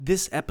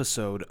This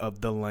episode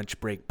of the Lunch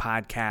Break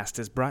Podcast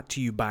is brought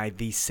to you by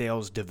the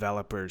Sales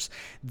Developers.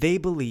 They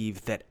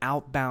believe that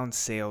outbound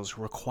sales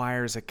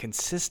requires a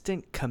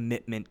consistent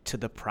commitment to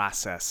the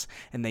process,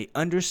 and they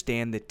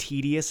understand the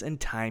tedious and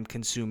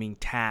time-consuming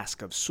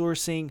task of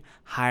sourcing,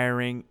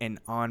 hiring,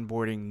 and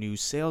onboarding new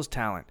sales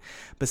talent.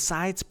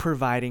 Besides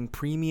providing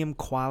premium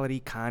quality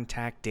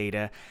contact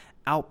data,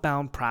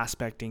 outbound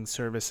prospecting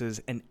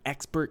services, and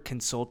expert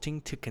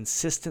consulting to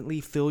consistently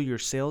fill your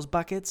sales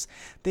buckets,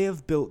 they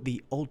have built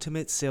the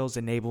ultimate sales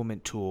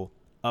enablement tool,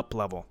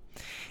 UpLevel.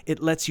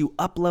 It lets you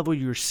uplevel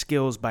your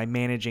skills by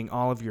managing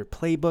all of your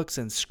playbooks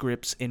and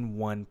scripts in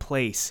one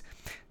place.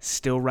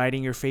 Still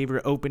writing your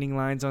favorite opening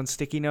lines on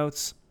sticky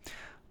notes?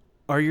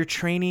 Are your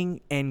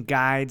training and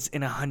guides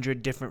in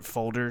 100 different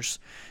folders?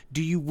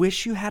 Do you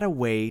wish you had a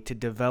way to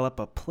develop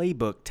a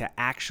playbook to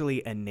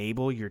actually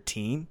enable your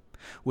team?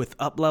 With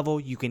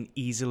UpLevel, you can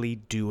easily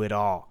do it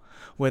all.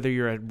 Whether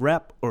you're a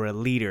rep or a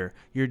leader,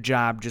 your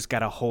job just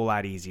got a whole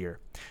lot easier.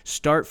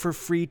 Start for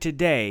free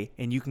today,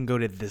 and you can go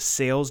to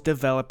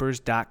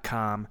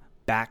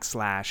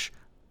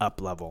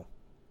thesalesdevelopers.com/UpLevel.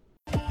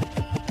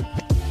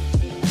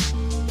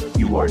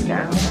 You are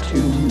now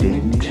tuned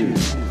into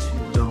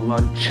the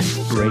Lunch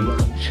Break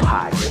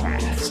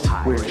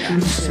Podcast, where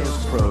true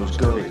sales pros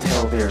go to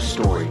tell their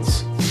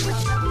stories.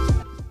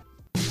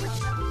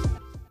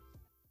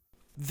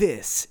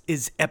 This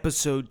is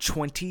episode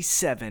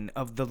 27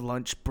 of the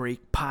Lunch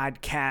Break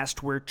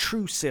Podcast, where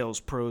true sales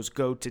pros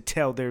go to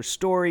tell their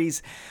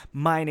stories.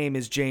 My name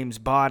is James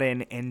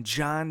Bodden, and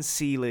John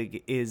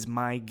Seelig is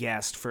my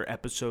guest for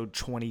episode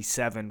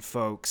 27,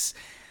 folks.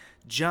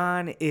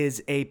 John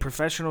is a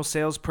professional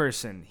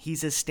salesperson.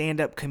 He's a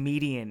stand-up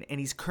comedian, and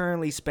he's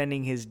currently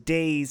spending his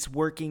days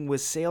working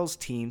with sales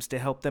teams to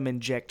help them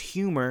inject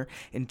humor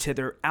into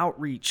their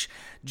outreach.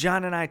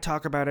 John and I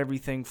talk about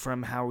everything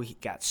from how he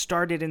got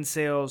started in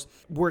sales,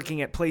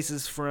 working at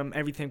places from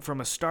everything from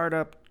a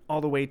startup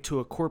all the way to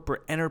a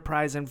corporate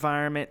enterprise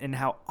environment, and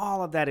how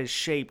all of that has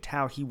shaped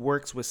how he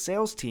works with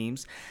sales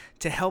teams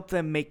to help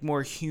them make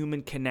more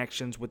human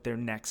connections with their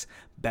next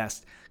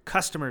best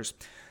customers.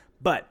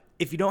 But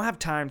if you don't have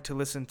time to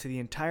listen to the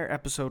entire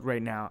episode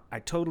right now, I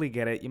totally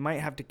get it. You might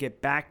have to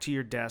get back to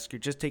your desk.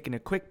 You're just taking a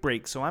quick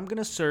break. So I'm going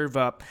to serve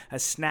up a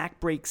snack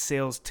break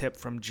sales tip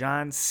from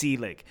John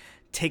Seelig.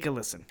 Take a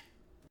listen.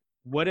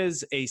 What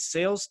is a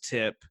sales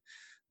tip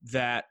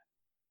that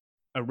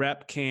a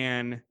rep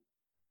can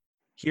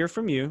hear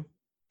from you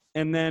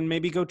and then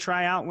maybe go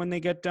try out when they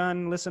get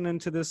done listening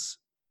to this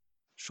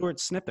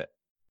short snippet?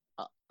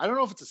 I don't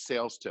know if it's a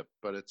sales tip,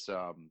 but it's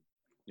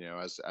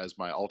as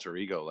my alter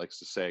ego likes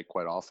to say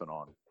quite often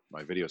on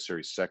my video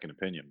series, Second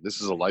Opinion,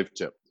 this is a life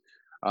tip.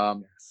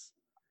 Yes.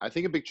 I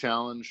think a big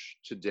challenge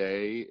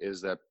today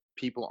is that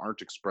people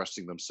aren't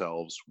expressing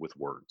themselves with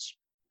words.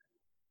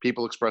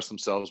 People express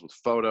themselves with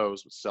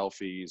photos, with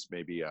selfies,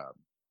 maybe an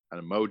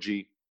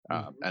emoji,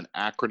 an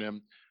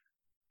acronym.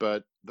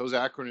 But those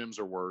acronyms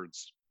are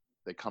words.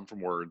 They come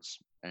from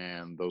words,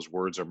 and those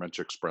words are meant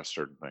to express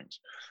certain things.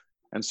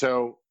 And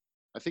so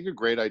I think a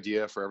great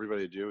idea for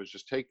everybody to do is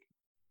just take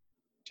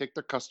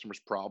their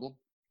customer's problem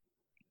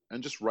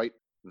and just write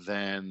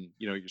then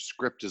your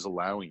script is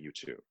allowing you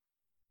to,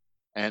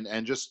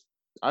 and just,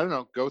 I don't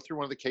know, go through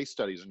one of the case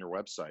studies on your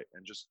website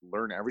and just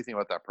learn everything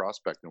about that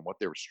prospect and what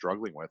they were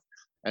struggling with,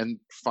 and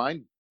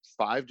find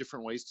 5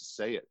 different ways to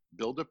say it.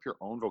 Build up your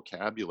own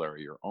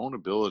vocabulary, your own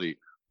ability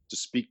to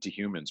speak to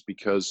humans,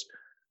 because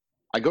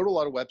I go to a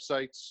lot of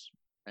websites,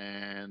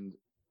 and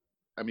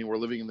I mean, we're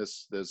living in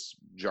this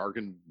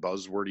jargon,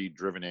 buzzwordy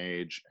driven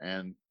age,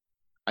 and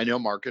I know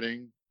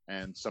marketing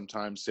and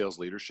sometimes sales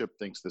leadership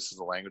thinks this is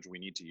the language we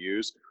need to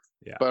use.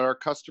 Yeah. But our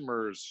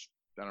customers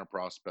and our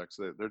prospects,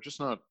 they're just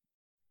not,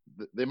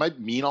 they might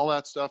mean all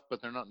that stuff,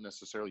 but they're not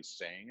necessarily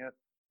saying it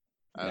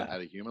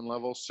at a human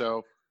level.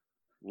 So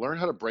learn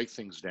how to break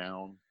things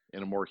down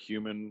in a more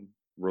human,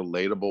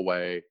 relatable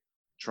way.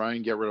 Try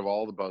and get rid of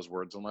all the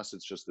buzzwords, unless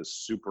it's just this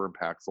super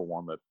impactful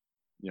one that,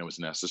 is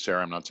necessary.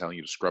 I'm not telling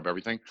you to scrub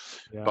everything.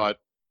 Yeah. But,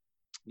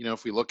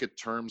 if we look at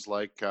terms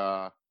like,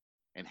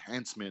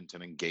 enhancement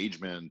and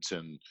engagement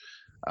and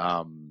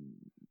I don't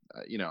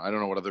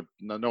know what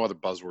no other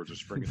buzzwords are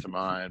springing to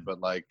mind, but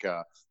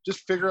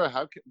just figure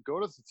out go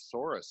to the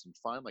thesaurus and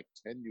find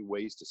 10 new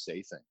ways to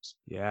say things.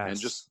 Yeah. And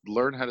just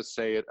learn how to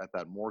say it at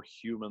that more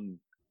human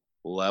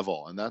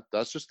level. And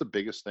that's just the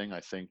biggest thing, I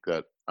think,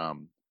 that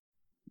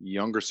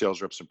younger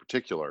sales reps in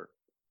particular,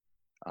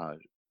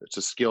 it's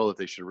a skill that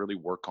they should really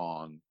work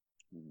on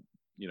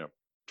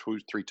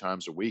 2-3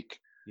 times a week.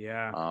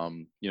 Yeah.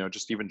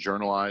 Just even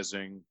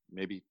journalizing,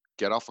 maybe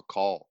get off a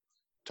call,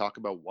 talk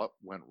about what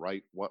went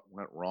right, what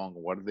went wrong,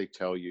 what did they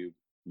tell you,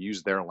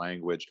 use their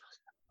language.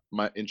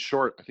 In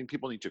short, I think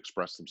people need to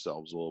express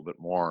themselves a little bit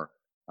more.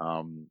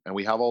 And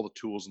we have all the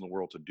tools in the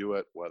world to do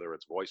it, whether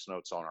it's voice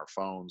notes on our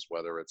phones,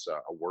 whether it's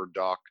a Word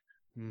doc,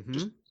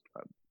 just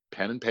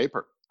pen and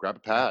paper, grab a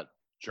pad,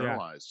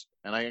 journalize.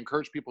 Yeah. And I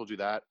encourage people to do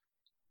that,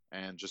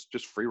 and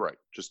just free write.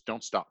 Just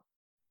don't stop.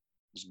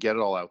 Just get it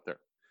all out there.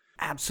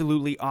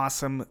 Absolutely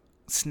awesome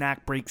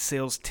snack break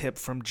sales tip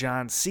from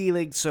John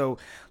Seelig. So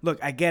look,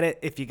 I get it.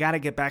 If you got to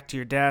get back to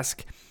your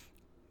desk,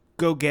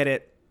 go get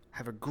it.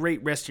 Have a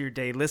great rest of your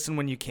day. Listen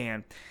when you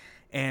can.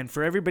 And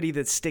for everybody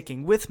that's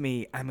sticking with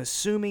me, I'm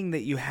assuming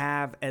that you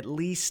have at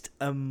least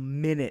a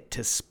minute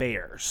to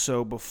spare.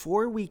 So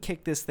before we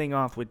kick this thing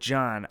off with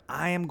John,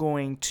 I am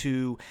going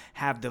to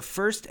have the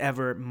first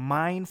ever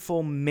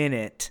mindful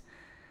minute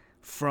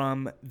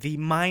from the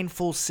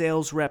mindful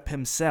sales rep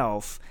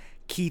himself,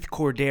 Keith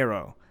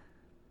Cordero.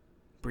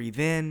 Breathe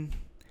in,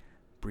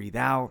 breathe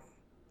out,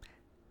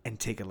 and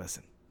take a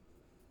listen.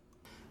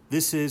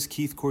 This is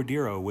Keith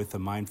Cordero with the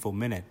Mindful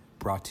Minute,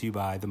 brought to you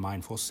by the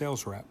Mindful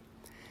Sales Rep.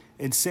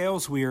 In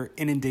sales, we are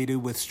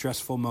inundated with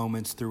stressful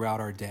moments throughout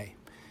our day,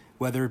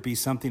 whether it be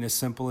something as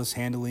simple as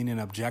handling an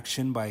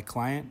objection by a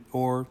client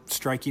or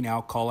striking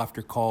out call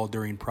after call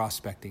during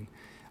prospecting.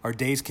 Our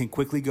days can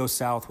quickly go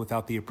south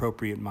without the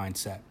appropriate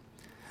mindset.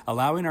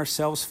 Allowing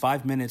ourselves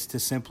 5 minutes to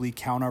simply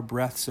count our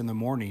breaths in the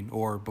morning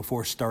or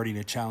before starting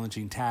a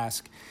challenging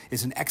task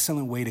is an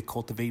excellent way to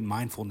cultivate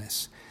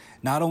mindfulness.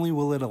 Not only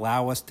will it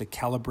allow us to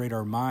calibrate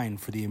our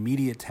mind for the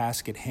immediate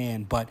task at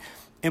hand, but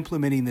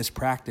implementing this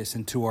practice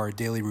into our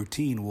daily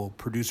routine will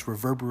produce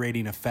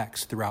reverberating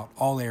effects throughout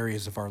all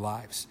areas of our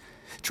lives.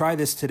 Try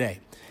this today.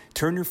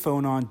 Turn your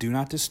phone on Do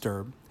Not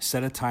Disturb,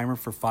 set a timer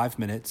for 5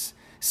 minutes,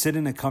 sit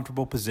in a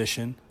comfortable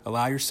position,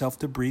 allow yourself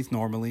to breathe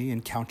normally,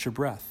 and count your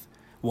breath.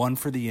 1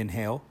 for the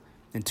inhale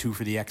and 2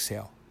 for the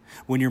exhale.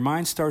 When your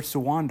mind starts to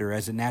wander,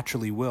 as it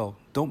naturally will,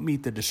 don't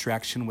meet the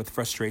distraction with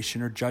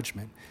frustration or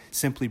judgment.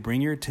 Simply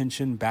bring your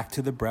attention back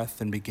to the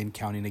breath and begin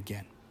counting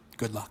again.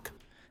 Good luck.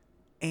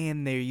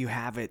 And there you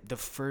have it, the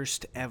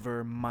first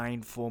ever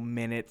mindful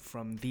minute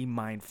from the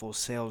mindful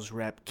sales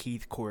rep,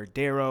 Keith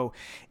Cordero.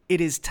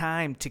 It is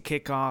time to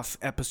kick off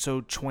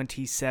episode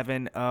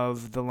 27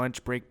 of the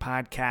Lunch Break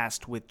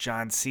Podcast with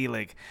John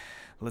Seelig.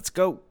 Let's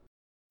go.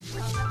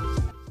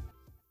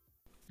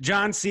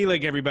 John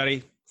Seelig,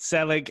 everybody.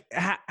 Seelig.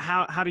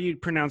 How do you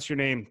pronounce your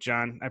name,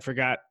 John? I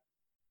forgot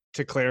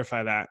to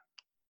clarify that.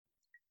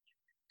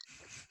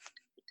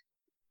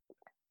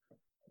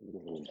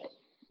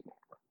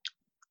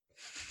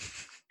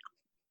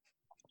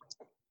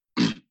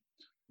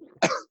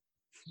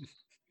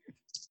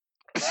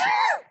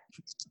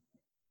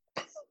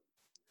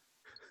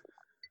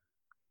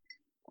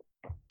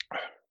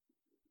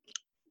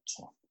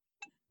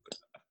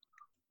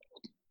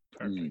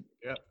 Perfect.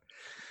 Yep.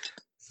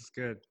 This is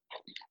good.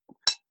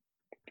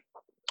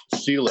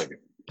 Seelig.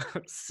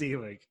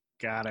 Seelig.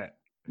 Got it.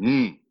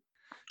 Mm.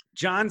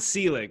 John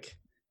Seelig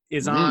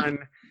is on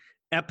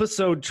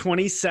episode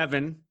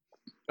 27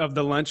 of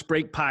the Lunch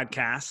Break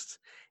Podcast.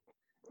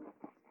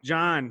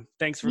 John,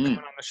 thanks for coming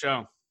on the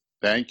show.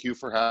 Thank you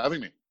for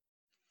having me.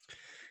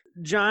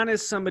 John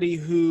is somebody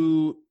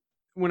who,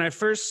 when I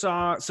first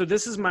saw, so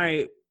this is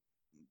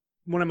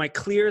one of my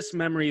clearest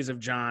memories of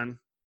John.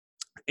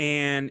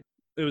 And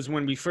it was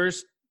when we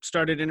first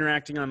started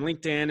interacting on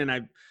LinkedIn, and I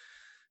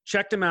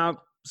checked him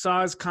out,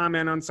 saw his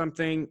comment on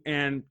something,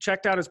 and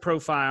checked out his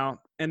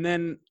profile. And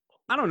then,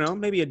 I don't know,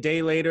 maybe a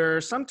day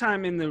later,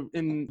 sometime in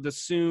the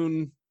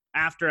soon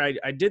after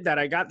I did that,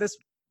 I got this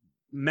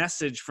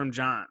message from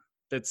John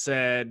that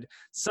said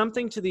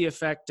something to the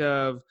effect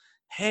of,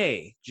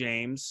 "Hey,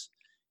 James,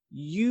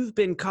 you've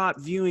been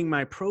caught viewing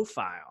my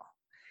profile."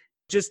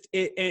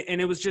 And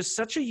it was just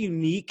such a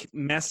unique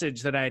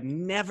message that I had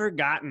never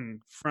gotten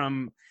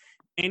from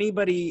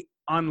anybody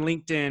on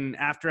LinkedIn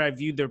after I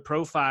viewed their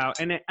profile.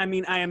 And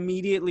I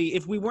immediately,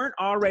 if we weren't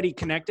already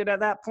connected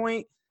at that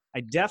point, I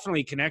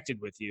definitely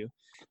connected with you.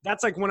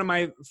 That's like one of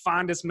my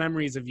fondest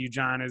memories of you,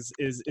 John, is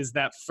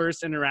that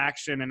first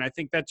interaction. And I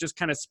think that just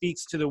kind of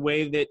speaks to the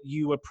way that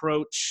you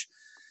approach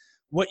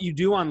what you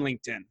do on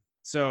LinkedIn.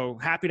 So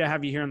happy to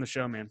have you here on the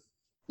show, man.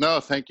 No,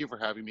 thank you for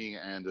having me.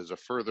 And as a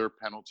further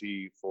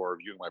penalty for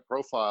viewing my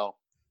profile,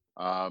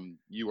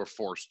 you are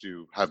forced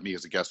to have me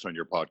as a guest on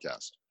your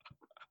podcast.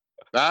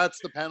 That's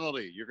the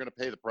penalty. You're going to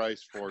pay the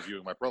price for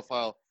viewing my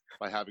profile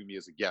by having me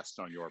as a guest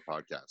on your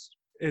podcast.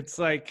 It's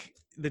like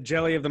the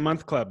Jelly of the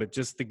Month Club. It's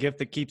just the gift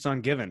that keeps on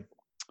giving.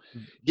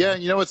 Yeah,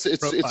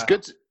 it's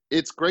good.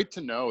 It's great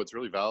to know. It's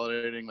really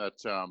validating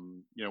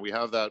that we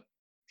have that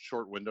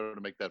short window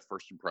to make that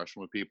first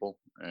impression with people,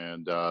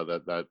 and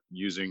that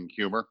using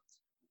humor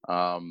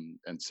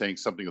and saying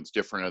something that's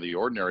different out of the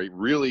ordinary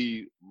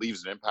really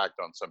leaves an impact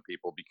on some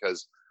people,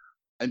 because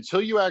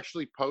until you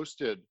actually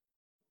posted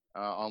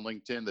on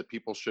LinkedIn that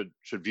people should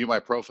view my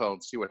profile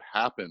and see what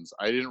happens,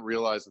 I didn't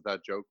realize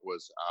that joke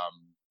was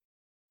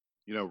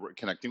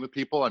connecting with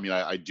people. I mean,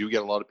 I do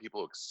get a lot of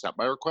people who accept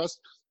my request.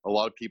 A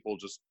lot of people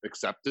just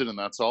accept it, and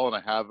that's all. And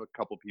I have a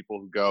couple people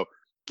who go,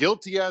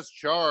 "Guilty as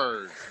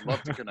charged,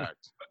 love to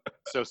connect."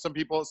 So some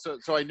people,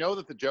 so I know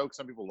that the joke,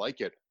 some people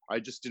like it. I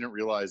just didn't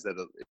realize that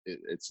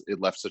it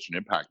left such an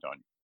impact on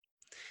you.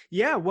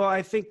 Yeah, well,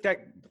 I think that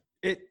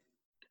it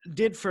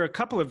did for a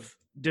couple of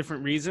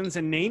different reasons,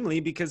 and namely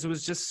because it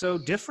was just so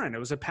different. It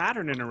was a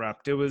pattern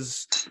interrupt.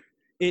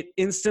 It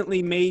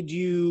instantly made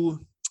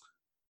you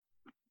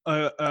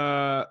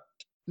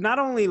not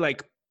only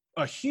like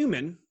a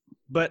human,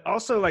 but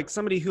also like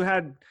somebody who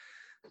had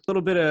a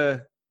little bit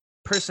of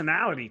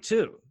personality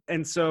too.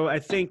 And so I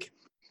think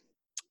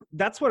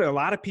that's what a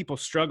lot of people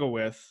struggle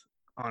with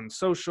on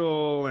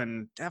social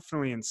and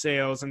definitely in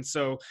sales. And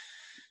so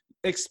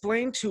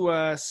explain to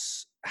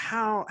us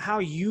how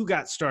you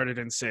got started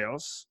in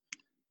sales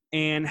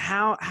and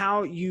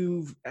how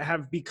you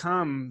have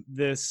become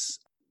this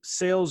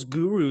sales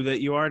guru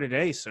that you are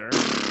today, sir.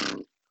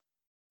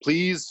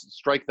 Please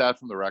strike that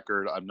from the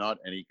record. I'm not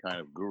any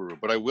kind of guru,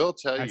 but I will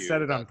tell you. I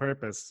said it on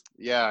purpose.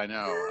 Yeah, I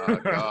know.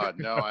 God,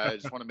 no. I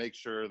just want to make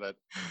sure that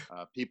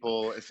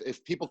people,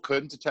 if people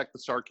couldn't detect the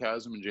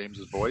sarcasm in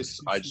James's voice,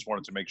 I just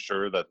wanted to make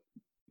sure that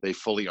they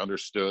fully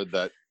understood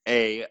that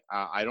A,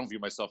 I don't view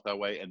myself that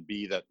way, and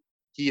B, that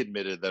he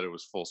admitted that it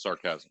was full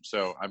sarcasm.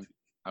 So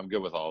I'm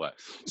good with all that.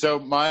 So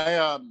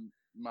my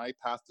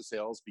path to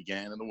sales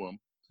began in the womb.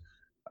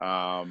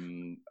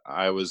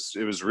 It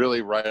was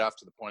really right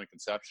after the point of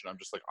conception. I'm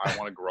just like, I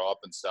want to grow up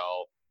and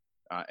sell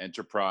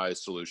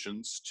enterprise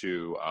solutions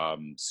to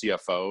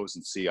CFOs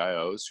and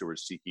CIOs who are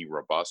seeking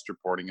robust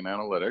reporting and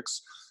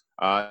analytics.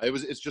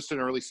 It's just an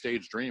early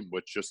stage dream,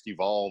 which just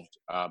evolved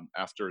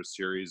after a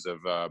series of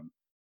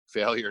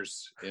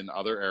failures in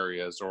other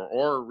areas,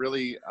 or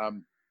really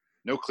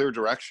no clear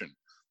direction.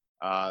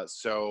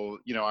 So,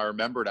 I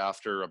remembered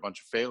after a bunch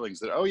of failings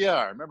that, oh yeah,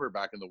 I remember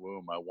back in the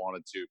womb, I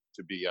wanted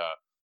to be a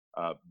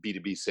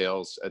B2B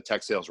sales, a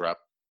tech sales rep.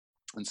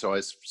 And so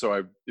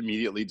I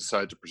immediately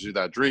decided to pursue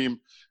that dream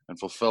and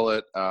fulfill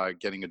it,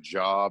 getting a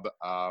job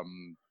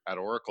at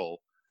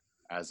Oracle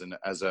as an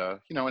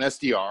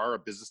SDR, a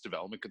business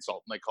development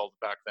consultant, they called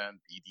it back then,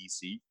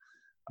 BDC.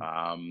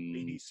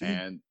 BDC.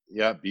 And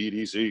yeah,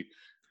 BDC.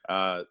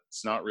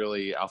 It's not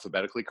really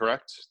alphabetically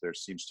correct. There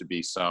seems to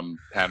be some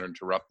pattern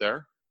interrupt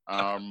there.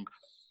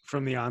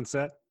 From the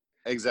onset.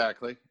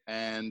 Exactly.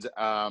 And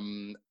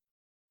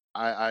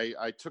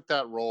I took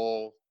that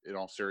role in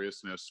all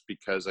seriousness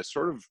because I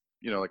sort of,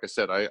 like I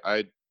said,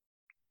 I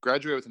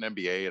graduated with an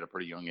MBA at a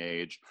pretty young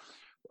age.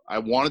 I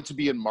wanted to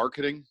be in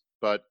marketing,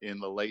 but in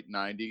the late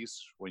 90s,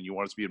 when you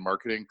wanted to be in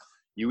marketing,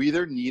 you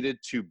either needed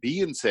to be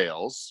in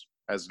sales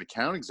as an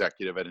account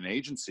executive at an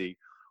agency,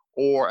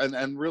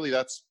 and really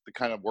that's the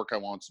kind of work I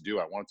wanted to do.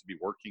 I wanted to be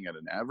working at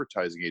an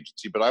advertising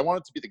agency, but I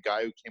wanted to be the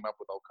guy who came up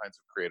with all kinds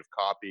of creative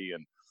copy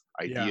and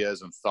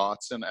ideas and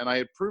thoughts. And I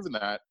had proven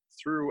that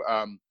through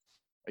an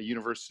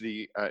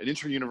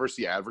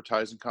inter-university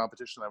advertising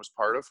competition that I was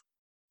part of.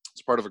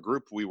 As part of a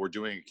group, we were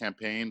doing a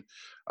campaign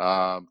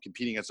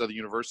competing against other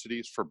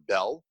universities for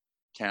Bell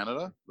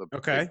Canada, the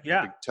big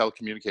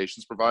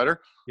telecommunications provider.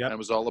 Yep. And it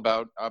was all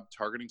about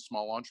targeting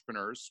small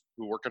entrepreneurs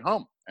who work at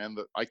home. And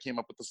I came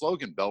up with the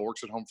slogan, Bell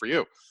works at home for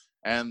you.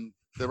 And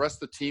the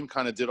rest of the team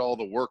kind of did all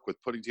the work with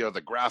putting together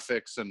the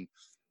graphics and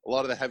a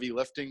lot of the heavy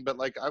lifting. But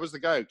like, I was the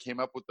guy who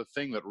came up with the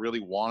thing that really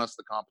won us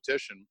the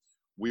competition.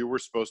 We were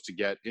supposed to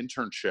get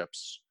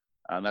internships,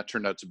 and that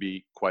turned out to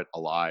be quite a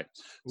lie.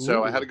 Ooh.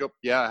 So I had to go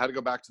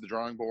back to the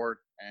drawing board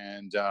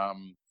and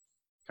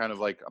kind of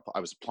like I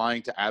was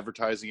applying to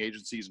advertising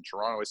agencies in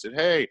Toronto. I said,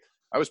 hey,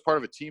 I was part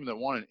of a team that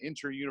won an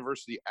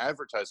inter-university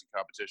advertising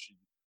competition.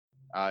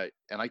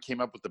 And I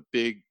came up with the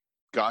big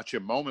gotcha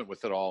moment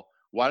with it all.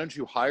 Why don't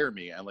you hire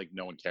me? And like,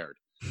 no one cared.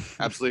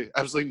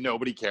 Absolutely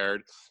nobody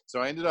cared.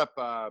 So I ended up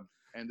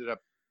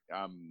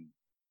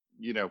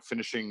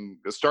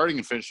starting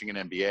and finishing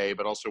an MBA,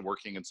 but also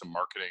working in some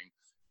marketing,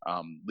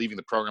 leaving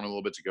the program a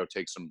little bit to go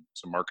take some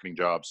marketing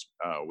jobs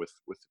with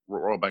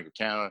Royal Bank of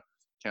Canada,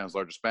 Canada's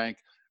largest bank.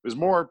 It was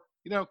more,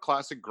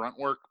 classic grunt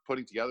work,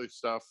 putting together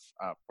stuff,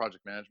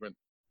 project management.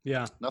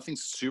 Yeah. Nothing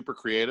super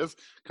creative,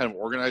 kind of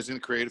organizing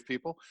the creative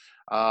people.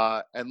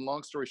 And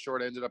long story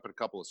short, I ended up at a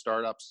couple of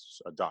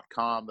startups,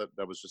 .com,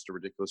 that was just a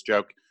ridiculous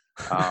joke.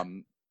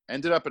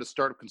 Ended up at a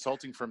startup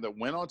consulting firm that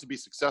went on to be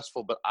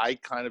successful, but I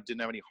kind of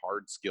didn't have any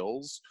hard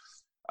skills.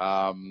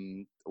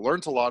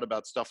 Learned a lot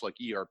about stuff like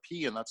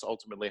ERP, and that's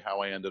ultimately how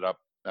I ended up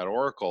at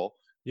Oracle.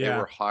 Yeah. They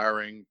were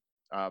hiring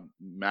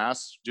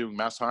doing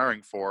mass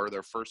hiring for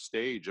their first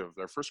stage of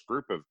their first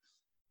group of,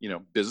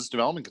 business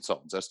development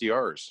consultants,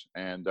 SDRs.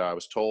 And I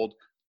was told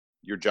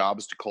your job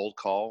is to cold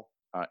call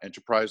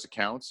enterprise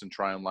accounts and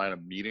try and line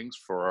up meetings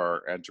for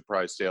our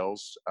enterprise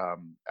sales,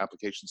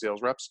 application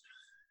sales reps.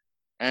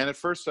 And at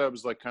first I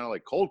was like, kind of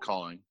like cold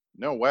calling,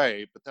 no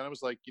way. But then I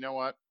was like, you know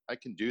what? I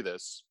can do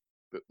this.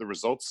 The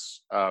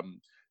results,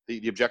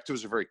 the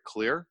objectives are very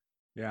clear.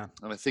 Yeah.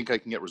 And I think I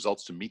can get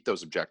results to meet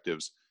those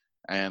objectives.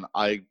 And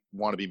I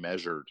want to be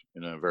measured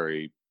in a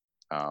very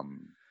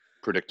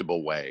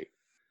predictable way.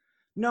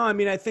 No, I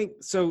mean, I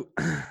think so.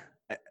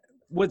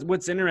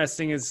 What's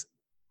interesting is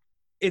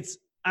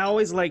I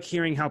always like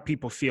hearing how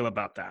people feel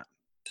about that,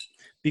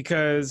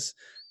 because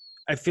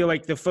I feel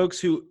like the folks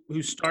who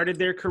started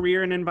their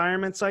career in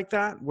environments like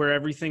that, where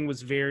everything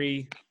was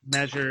very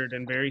measured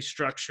and very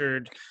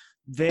structured,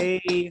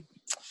 they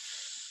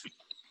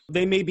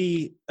they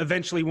maybe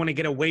eventually want to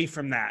get away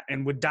from that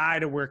and would die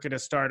to work at a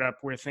startup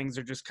where things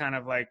are just kind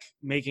of like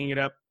making it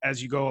up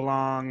as you go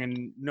along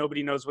and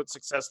nobody knows what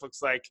success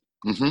looks like.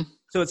 Mm-hmm.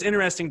 So it's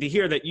interesting to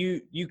hear that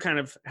you kind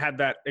of had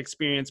that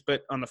experience,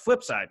 but on the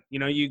flip side, you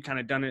know, you kind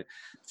of done it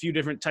a few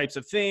different types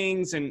of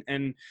things. And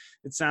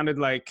it sounded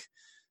like,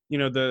 you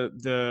know,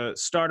 the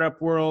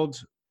startup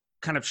world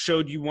kind of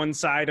showed you one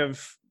side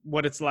of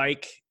what it's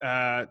like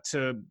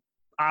to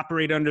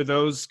operate under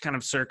those kind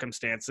of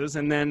circumstances.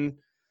 And then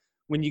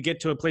when you get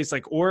to a place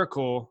like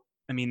Oracle,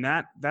 I mean,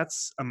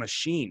 that's a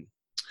machine.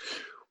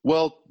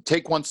 Well,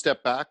 take one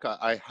step back.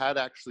 I had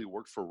actually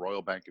worked for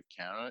Royal Bank of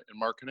Canada in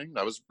marketing.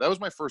 That was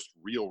my first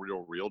real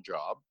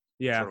job.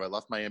 Yeah. Sort of, I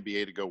left my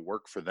MBA to go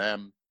work for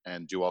them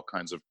and do all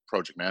kinds of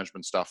project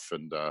management stuff.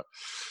 And,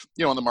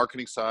 you know, on the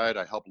marketing side,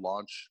 I helped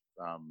launch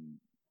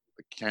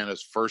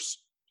Canada's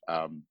first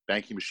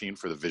banking machine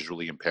for the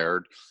visually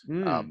impaired,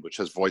 which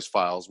has voice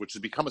files, which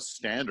has become a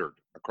standard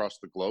across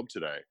the globe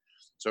today.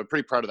 So I'm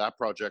pretty proud of that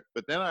project.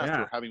 But then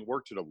after having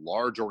worked at a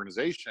large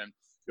organization,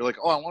 you're like,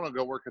 oh, I want to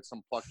go work at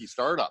some plucky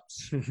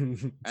startups.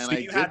 And so I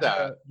did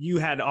that. You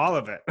had all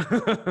of it.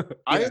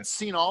 I had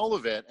seen all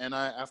of it. And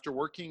after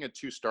working at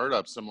 2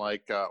 startups, I'm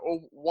like,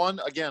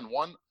 one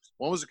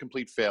was a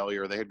complete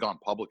failure. They had gone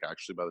public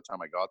actually by the time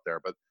I got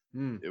there, but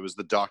it was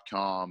the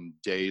 .com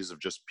days of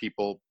just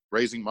people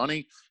raising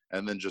money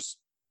and then just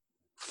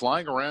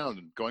flying around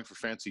and going for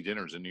fancy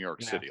dinners in New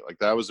York City. Like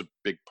that was a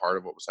big part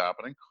of what was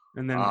happening.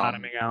 And then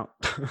bottoming out.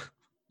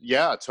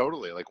 Yeah,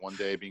 totally. Like one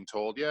day being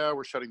told, yeah,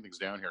 we're shutting things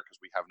down here because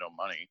we have no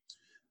money.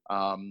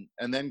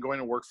 And then going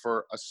to work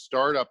for a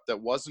startup that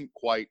wasn't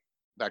quite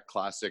that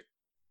classic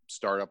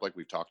startup like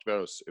we've talked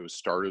about. It was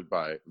started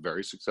by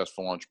very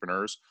successful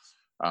entrepreneurs.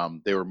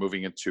 They were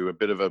moving into a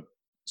bit of a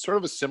sort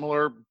of a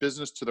similar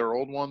business to their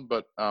old one,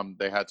 but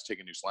they had to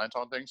take a new slant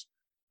on things.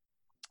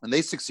 And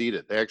they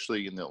succeeded. They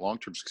actually, in the long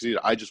term, succeeded.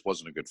 I just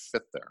wasn't a good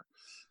fit there.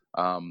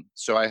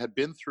 So I had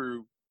been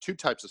through 2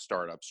 types of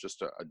startups,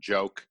 just a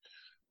joke.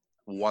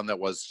 One that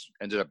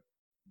ended up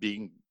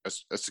being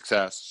a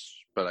success,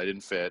 but I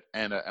didn't fit,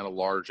 and a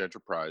large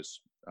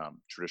enterprise,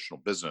 traditional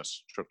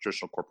business,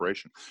 traditional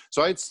corporation.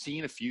 So I had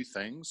seen a few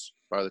things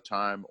by the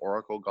time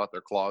Oracle got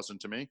their claws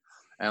into me,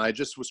 and I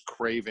just was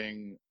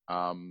craving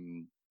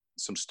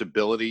some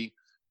stability,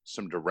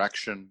 some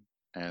direction,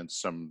 and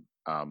some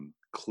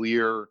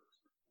clear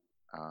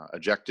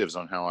objectives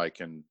on how I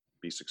can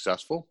be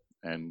successful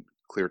and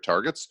clear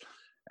targets.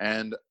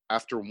 And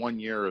after 1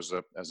 year as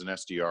an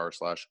SDR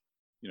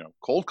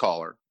 / cold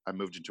caller, I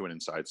moved into an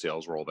inside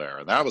sales role there.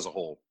 And that was a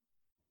whole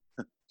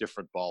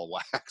different ball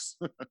of wax.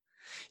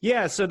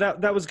 Yeah. So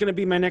that was going to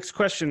be my next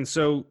question.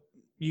 So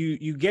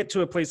you get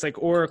to a place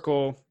like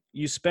Oracle,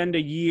 you spend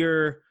a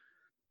year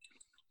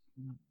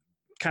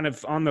kind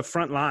of on the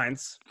front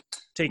lines,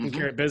 taking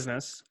care of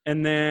business,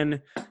 and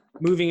then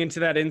moving into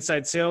that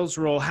inside sales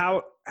role.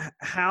 How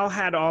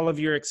had all of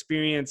your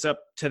experience up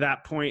to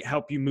that point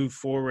help you move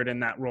forward in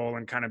that role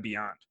and kind of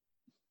beyond?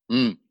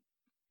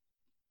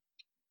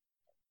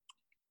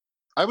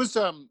 I was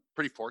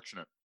pretty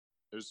fortunate.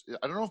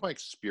 I don't know if my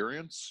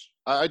experience,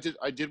 I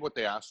did what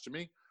they asked of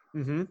me,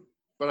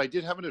 but I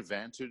did have an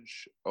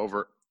advantage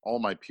over all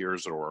my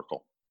peers at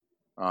Oracle.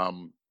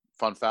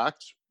 Fun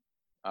fact,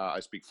 I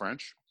speak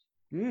French,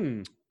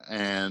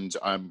 and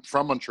I'm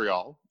from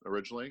Montreal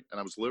originally, and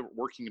I was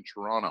working in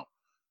Toronto.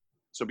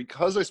 So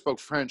because I spoke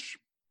French,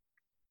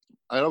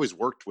 I'd always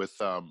worked with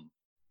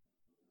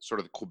sort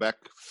of the Quebec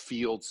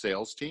field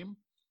sales team.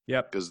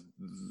 Yep. Because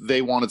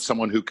they wanted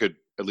someone who could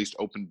at least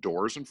open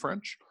doors in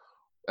French.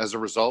 As a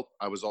result,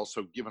 I was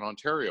also given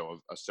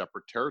Ontario a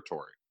separate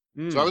territory.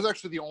 So I was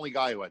actually the only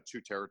guy who had 2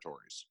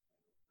 territories.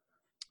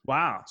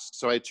 Wow.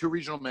 So I had 2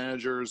 regional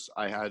managers.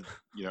 I had,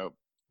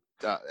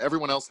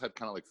 everyone else had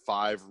kind of like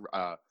 5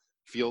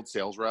 field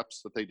sales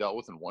reps that they dealt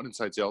with and 1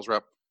 inside sales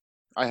rep.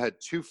 I had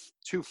two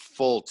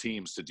full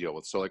teams to deal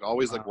with. So like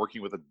always like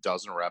working with a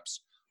dozen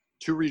reps,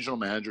 2 regional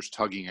managers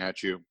tugging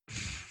at you,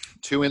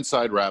 2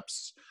 inside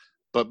reps,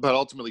 but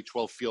ultimately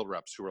 12 field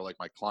reps who were like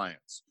my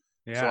clients.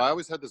 Yeah. So I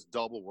always had this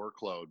double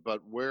workload,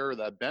 but where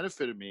that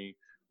benefited me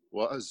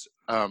was,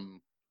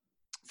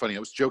 funny, I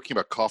was joking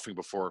about coughing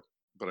before,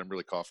 but I'm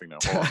really coughing now.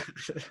 Hold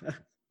on.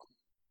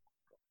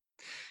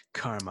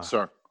 Karma.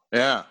 Sorry.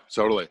 Yeah,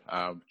 totally.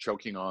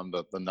 Choking on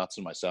the nuts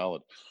in my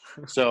salad.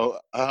 So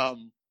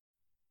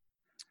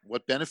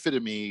what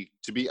benefited me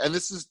to be, and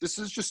this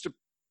is just a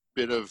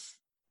bit of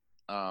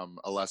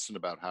a lesson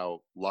about how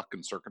luck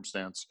and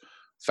circumstance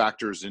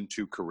factors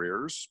into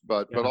careers,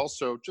 but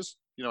also just,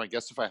 I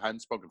guess if I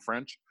hadn't spoken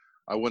French,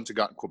 I wouldn't have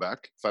gotten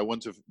Quebec. If I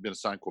wouldn't have been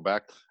assigned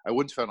Quebec, I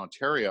wouldn't have had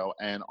Ontario.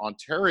 And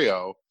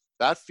Ontario,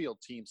 that field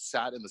team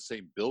sat in the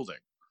same building.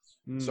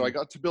 So I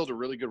got to build a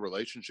really good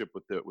relationship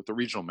with the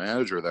regional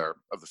manager there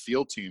of the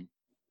field team,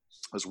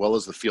 as well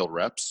as the field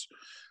reps.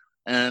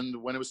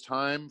 And when it was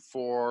time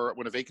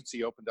when a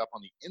vacancy opened up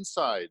on the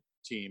inside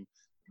team,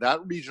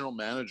 that regional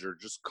manager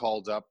just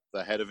called up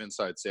the head of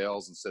inside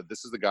sales and said,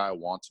 "This is the guy I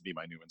want to be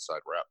my new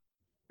inside rep,"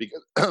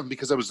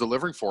 because I was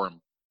delivering for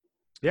him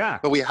Yeah.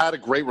 But we had a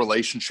great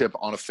relationship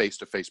on a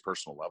face-to-face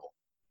personal level.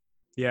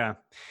 Yeah.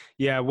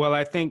 Yeah. Well,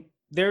 I think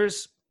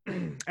there's,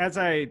 as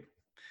I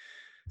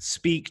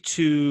speak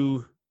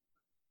to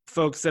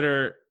folks that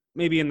are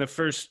maybe in the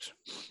first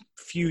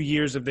few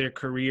years of their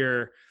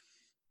career,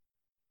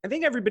 I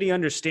think everybody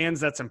understands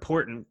that's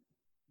important,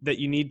 that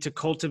you need to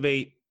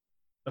cultivate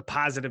a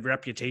positive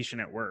reputation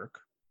at work,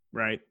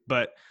 right?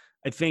 But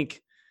I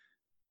think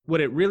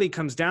what it really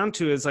comes down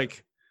to is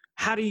like,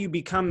 how do you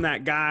become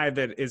that guy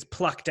that is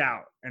plucked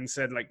out and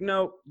said like,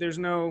 no,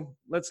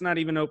 let's not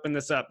even open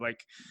this up.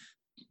 Like,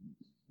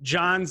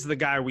 John's the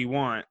guy we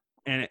want.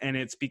 And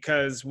it's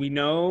because we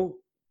know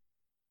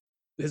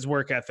his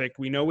work ethic.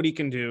 We know what he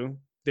can do.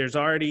 There's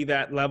already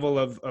that level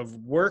of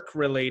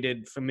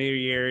work-related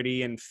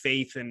familiarity and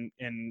faith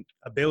and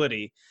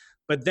ability.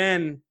 But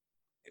then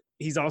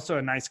he's also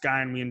a nice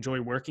guy and we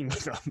enjoy working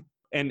with him.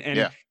 And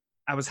Yeah.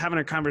 I was having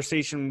a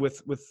conversation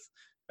with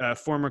a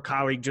former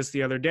colleague just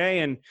the other day,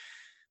 and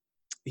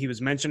he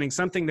was mentioning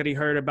something that he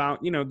heard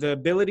about, the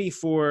ability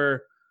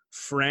for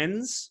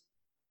friends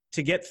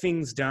to get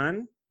things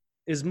done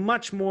is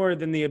much more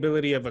than the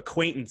ability of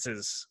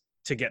acquaintances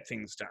to get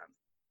things done.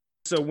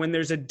 So when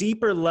there's a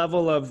deeper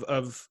level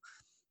of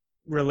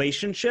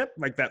relationship,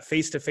 like that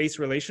face-to-face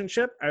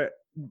relationship,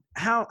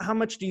 how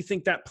much do you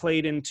think that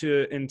played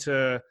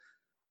into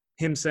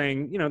him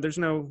saying, there's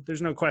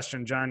no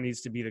question John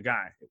needs to be the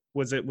guy?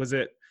 Was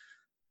it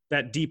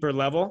that deeper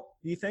level,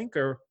 do you think,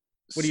 or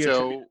what do you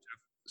attribute it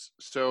to?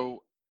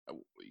 So,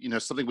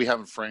 something we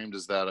haven't framed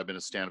is that I've been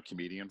a stand-up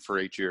comedian for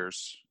 8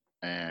 years,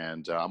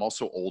 and I'm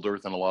also older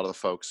than a lot of the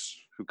folks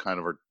who kind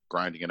of are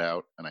grinding it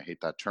out. And I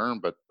hate that term,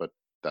 but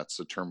that's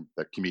a term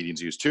that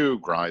comedians use too: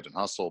 grind and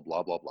hustle,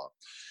 blah blah blah.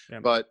 Yeah.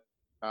 But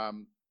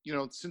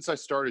since I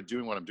started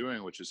doing what I'm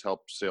doing, which is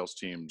help sales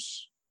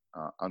teams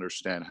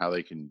understand how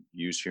they can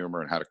use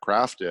humor and how to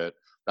craft it,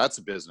 that's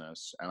a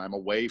business, and I'm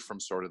away from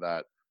sort of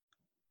that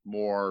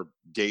more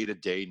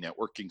day-to-day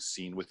networking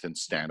scene within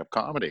stand-up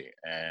comedy.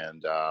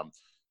 And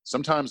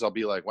sometimes I'll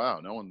be like, wow,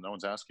 no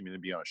one's asking me to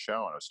be on a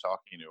show. And I was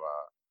talking to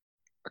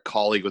a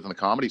colleague within the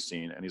comedy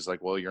scene, and he's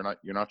like, well, you're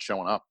not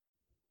showing up.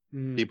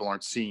 People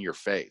aren't seeing your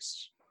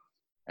face.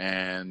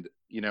 And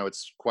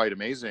it's quite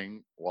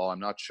amazing. While I'm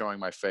not showing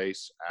my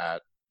face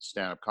at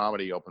stand-up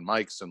comedy open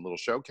mics and little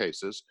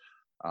showcases,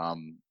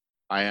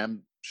 I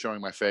am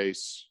showing my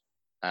face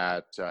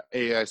at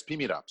AISP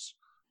meetups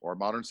or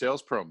Modern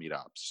Sales Pro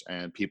meetups,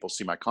 and people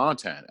see my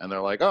content and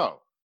they're like,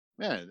 oh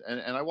man.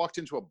 And I walked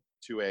into a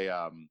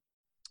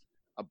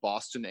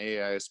Boston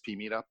AISP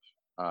meetup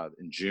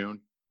in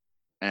June,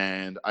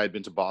 and I had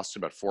been to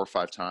Boston about 4 or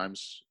 5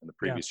 times in the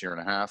previous year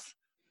and a half.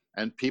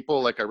 And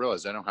people, like, I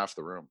realized I know half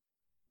the room,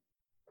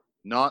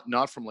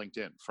 not from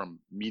LinkedIn, from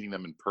meeting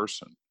them in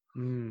person.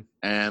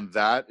 And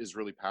that is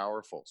really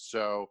powerful.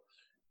 So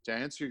to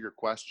answer your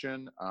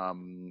question,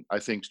 I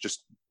think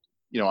just,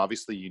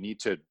 obviously you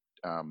need to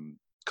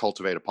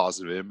cultivate a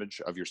positive image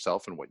of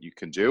yourself and what you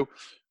can do,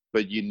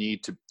 but you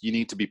need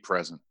to be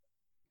present.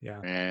 Yeah.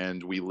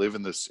 And we live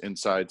in this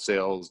inside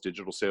sales,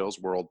 digital sales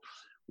world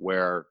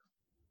where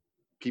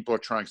people are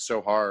trying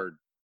so hard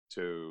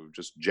to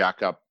just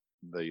jack up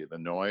the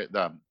noise,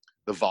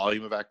 the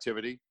volume of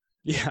activity.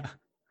 Yeah.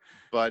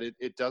 But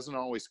it doesn't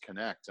always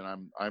connect. And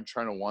I'm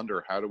trying to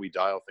wonder, how do we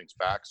dial things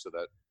back so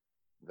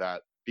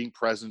that being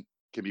present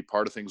can be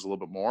part of things a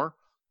little bit more.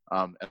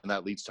 And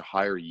that leads to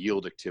higher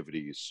yield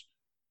activities.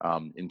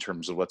 In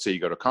terms of, let's say you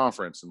go to a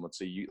conference and let's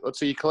say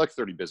you collect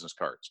 30 business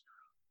cards.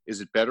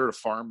 Is it better to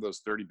farm those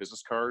 30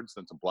 business cards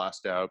than to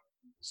blast out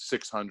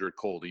 600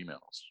 cold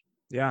emails?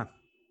 Yeah.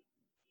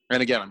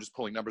 And again, I'm just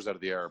pulling numbers out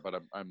of the air, but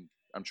I'm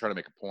trying to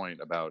make a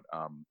point about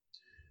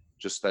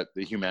just that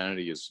the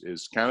humanity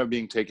is kind of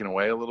being taken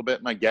away a little bit.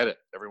 And I get it.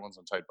 Everyone's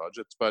on tight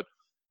budgets, but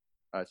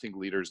I think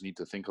leaders need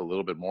to think a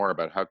little bit more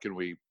about how can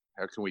we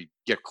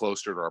get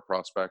closer to our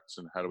prospects,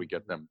 and how do we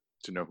get them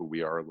to know who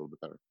we are a little bit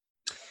better.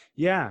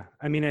 Yeah.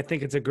 I mean, I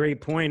think it's a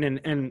great point.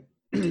 And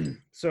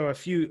so a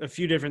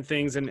few different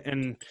things,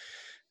 and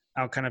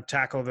I'll kind of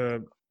tackle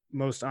the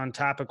most on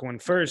topic one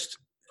first.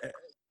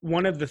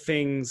 One of the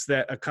things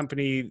that a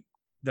company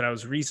that I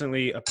was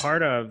recently a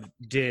part of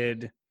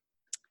did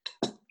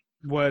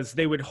was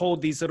they would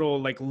hold these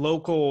little like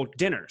local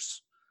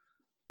dinners.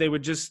 They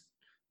would just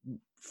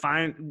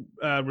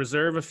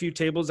reserve a few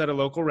tables at a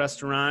local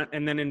restaurant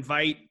and then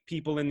invite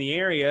people in the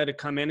area to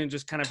come in and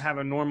just kind of have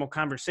a normal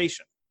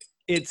conversation.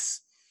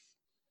 It's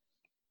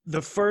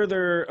the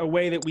further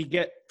away that we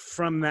get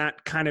from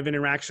that kind of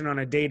interaction on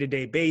a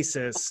day-to-day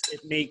basis, it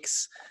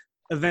makes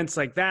events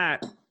like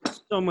that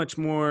so much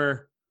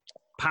more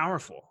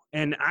powerful.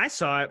 And I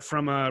saw it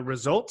from a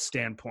results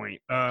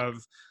standpoint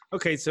of,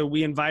 okay, so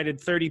we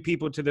invited 30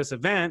 people to this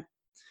event.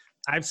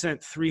 I've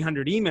sent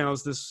 300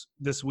 emails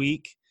this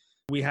week.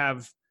 We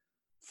have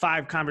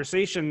 5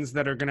 conversations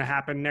that are going to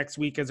happen next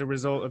week as a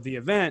result of the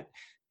event.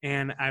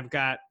 And I've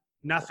got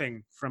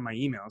nothing from my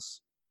emails.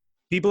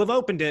 People have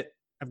opened it.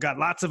 I've got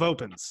lots of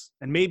opens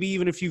and maybe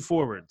even a few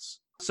forwards.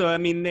 So, I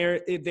mean,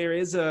 there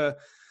is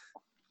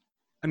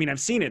I mean, I've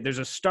seen it. There's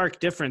a stark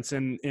difference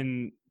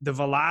in the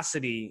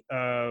velocity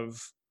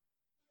of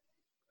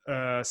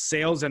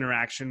sales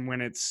interaction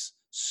when it's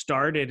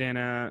started in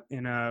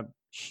a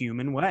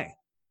human way.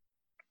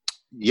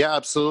 Yeah,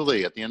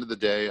 absolutely. At the end of the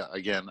day,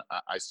 again,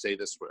 I say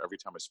this every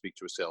time I speak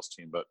to a sales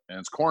team, and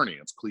it's corny,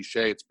 it's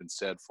cliche, it's been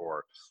said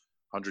for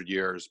 100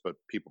 years, but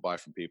people buy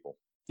from people.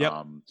 Yep.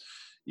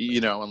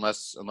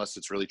 Unless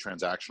it's really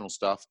transactional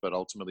stuff, but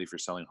ultimately, if you're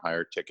selling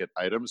higher ticket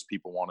items,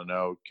 people want to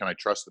know, can I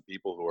trust the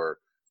people who are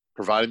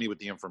providing me with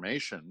the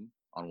information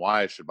on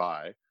why I should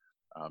buy?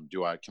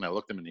 Can I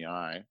look them in the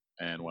eye?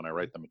 And when I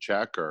write them a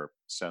check or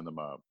send them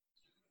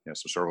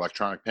some sort of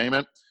electronic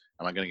payment,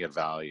 am I going to get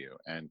value?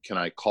 And can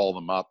I call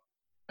them up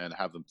and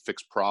have them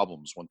fix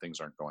problems when things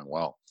aren't going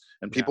well?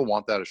 And people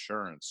want that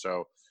assurance.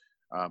 So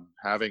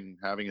having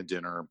a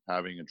dinner,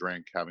 having a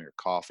drink, having a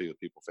coffee with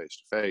people face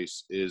to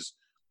face is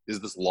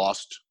this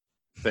lost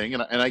thing.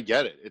 And I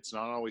get it. It's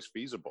not always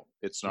feasible.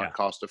 It's not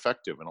cost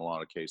effective in a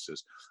lot of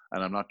cases.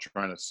 And I'm not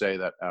trying to say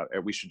that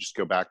we should just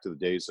go back to the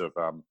days of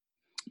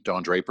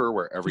Don Draper,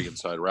 where every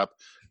inside rep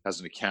has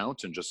an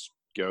account and just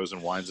goes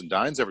and wines and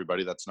dines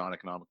everybody. That's not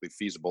economically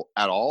feasible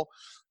at all.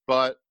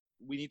 But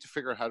we need to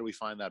figure out, how do we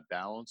find that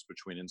balance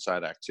between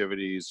inside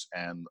activities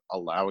and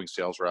allowing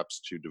sales reps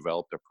to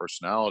develop their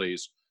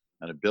personalities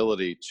and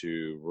ability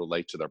to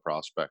relate to their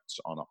prospects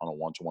on a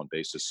one-to-one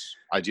basis,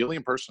 ideally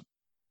in person.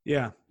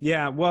 Yeah.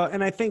 Well,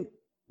 and I think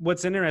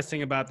what's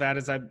interesting about that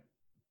is I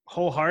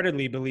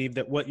wholeheartedly believe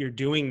that what you're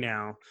doing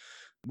now,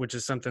 which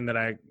is something that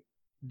I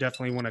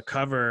definitely want to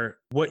cover,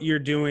 what you're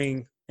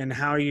doing and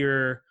how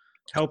you're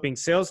helping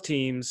sales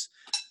teams,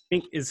 I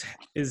think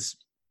is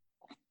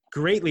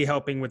greatly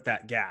helping with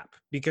that gap,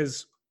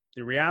 because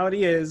the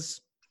reality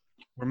is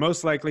we're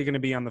most likely going to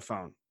be on the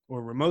phone,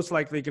 or we're most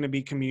likely going to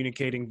be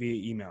communicating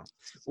via email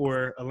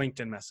or a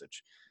LinkedIn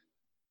message.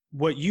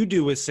 What you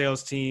do with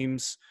sales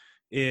teams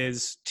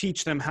is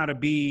teach them how to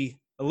be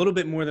a little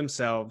bit more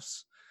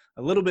themselves,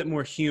 a little bit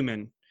more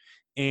human.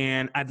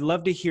 And I'd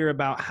love to hear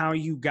about how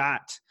you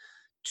got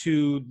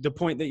to the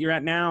point that you're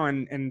at now,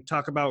 and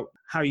talk about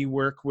how you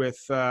work with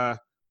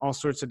all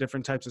sorts of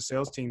different types of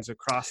sales teams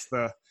across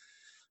the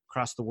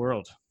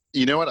world.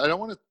 You know what? I don't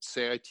want to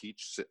say I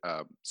teach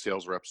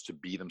sales reps to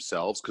be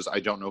themselves, because I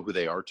don't know who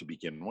they are to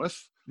begin with.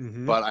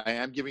 Mm-hmm. But I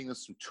am giving them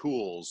some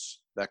tools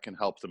that can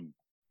help them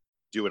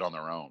do it on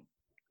their own.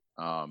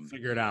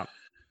 Figure it out.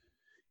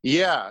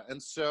 Yeah.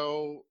 And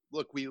so,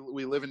 look, we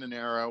live in an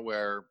era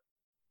where,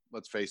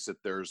 let's face it,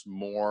 there's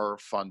more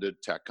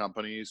funded tech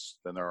companies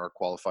than there are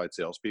qualified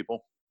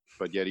salespeople.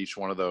 But yet each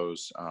one of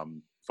those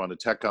funded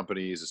tech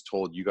companies is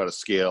told, you got to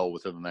scale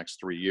within the next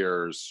 3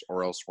 years,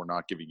 or else we're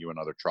not giving you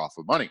another trough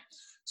of money.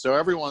 So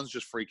everyone's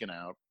just freaking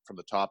out from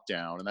the top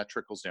down, and that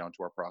trickles down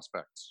to our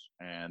prospects.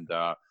 And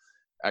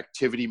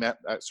activity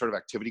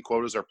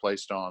quotas are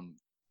placed on,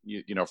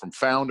 from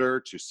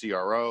founder to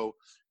CRO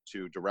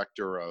to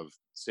director of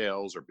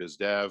sales or biz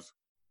dev,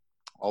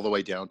 all the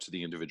way down to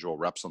the individual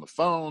reps on the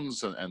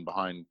phones and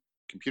behind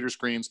computer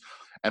screens.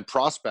 And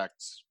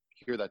prospects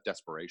hear that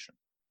desperation.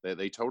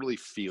 They totally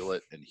feel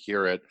it and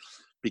hear it,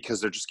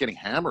 because they're just getting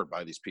hammered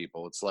by these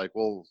people. It's like,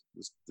 well,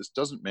 this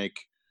doesn't make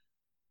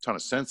a ton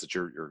of sense that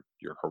you're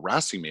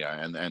harassing me,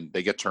 and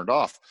they get turned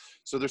off.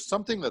 So there's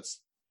something that's,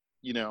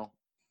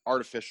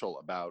 artificial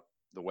about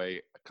the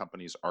way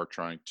companies are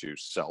trying to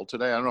sell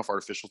today. I don't know if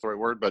artificial is the right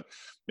word, but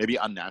maybe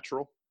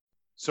unnatural.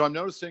 So I'm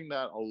noticing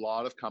that a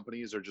lot of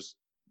companies are just,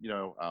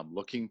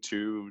 looking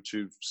to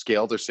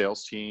scale their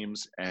sales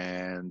teams,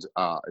 and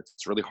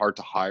it's really hard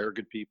to hire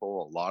good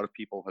people. A lot of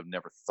people have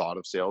never thought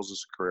of sales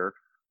as a career,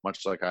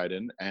 much like I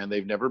didn't, and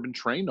they've never been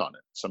trained on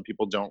it. Some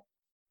people don't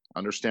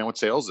understand what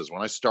sales is.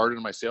 When I started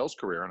in my sales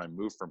career and I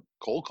moved from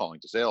cold calling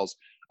to sales,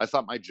 I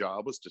thought my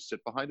job was to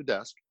sit behind a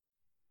desk,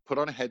 put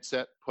on a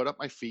headset, put up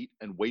my feet,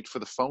 and wait for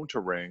the phone to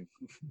ring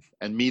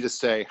and me to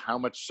say, how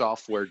much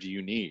software do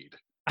you need?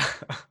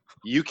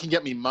 You can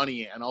get me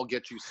money and I'll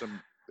get you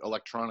some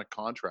electronic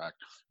contract,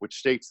 which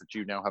states that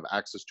you now have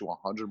access to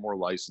 100 more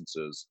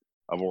licenses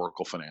of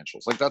Oracle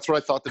Financials. Like, that's what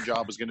I thought the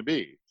job was going to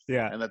be.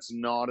 Yeah. And that's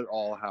not at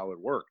all how it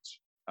worked.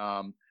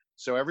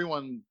 So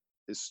everyone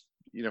is,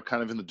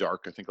 kind of in the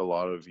dark. I think a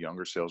lot of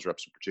younger sales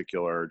reps in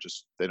particular,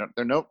 just, they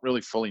don't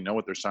really fully know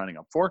what they're signing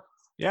up for.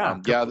 Yeah.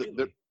 And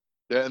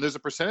there's a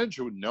percentage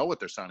who know what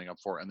they're signing up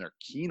for and they're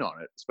keen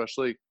on it,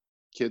 especially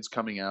kids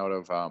coming out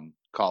of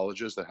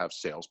colleges that have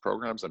sales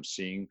programs. I'm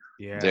seeing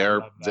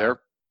they're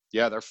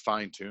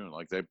fine-tuned.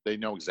 Like they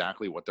know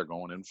exactly what they're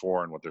going in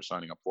for and what they're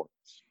signing up for.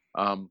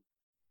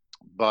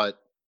 But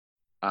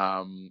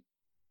I'm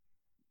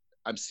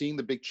seeing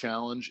the big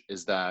challenge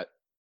is that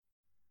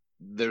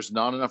there's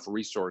not enough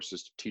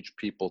resources to teach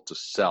people to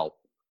sell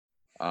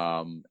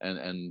and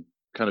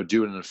kind of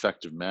do it in an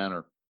effective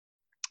manner.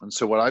 And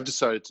so what I've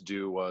decided to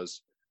do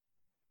was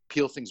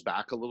peel things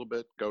back a little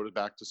bit,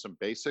 back to some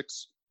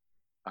basics.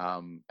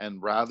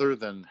 And rather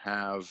than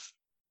have,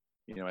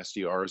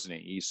 SDRs and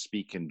AEs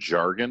speak in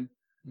jargon,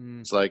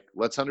 it's like,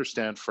 let's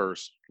understand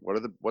first,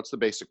 what's the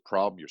basic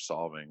problem you're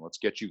solving? Let's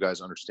get you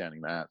guys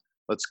understanding that.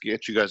 Let's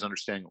get you guys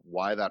understanding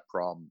why that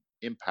problem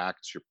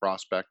impacts your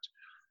prospect,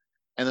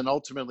 and then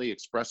ultimately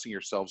expressing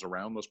yourselves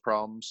around those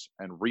problems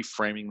and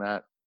reframing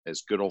that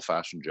as good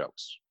old-fashioned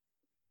jokes.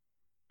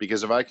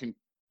 Because if I can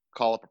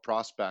call up a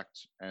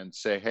prospect and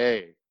say,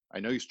 hey, I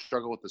know you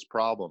struggle with this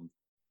problem,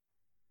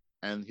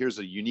 and here's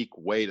a unique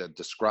way to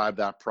describe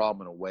that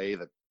problem in a way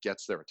that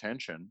gets their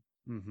attention.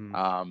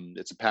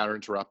 It's a pattern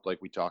interrupt like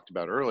we talked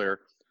about earlier,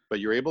 but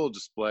you're able to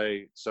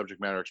display subject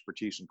matter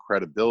expertise and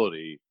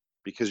credibility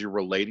because you're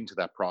relating to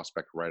that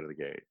prospect right out of the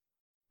gate.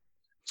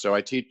 So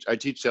I teach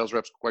sales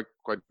reps quite,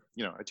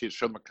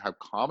 show them how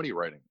comedy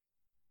writing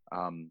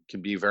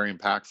can be very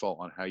impactful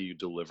on how you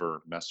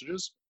deliver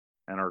messages.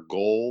 And our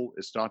goal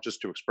is not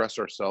just to express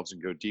ourselves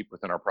and go deep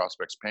within our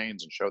prospects'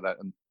 pains and show that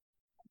and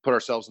put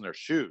ourselves in their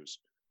shoes,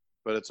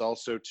 but it's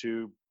also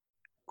to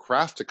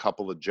craft a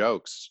couple of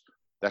jokes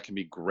that can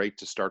be great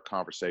to start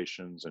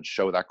conversations and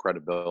show that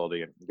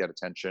credibility and get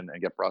attention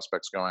and get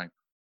prospects going.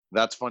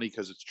 That's funny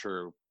because it's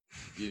true.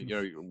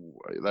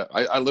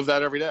 I live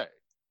that every day.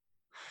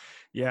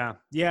 Yeah.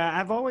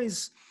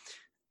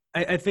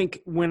 I think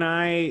when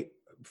I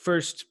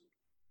first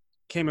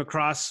came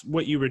across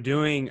what you were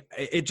doing,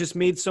 it just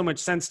made so much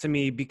sense to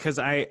me, because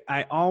I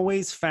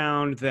always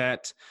found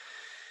that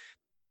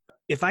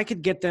if I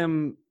could get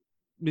them,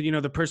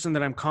 the person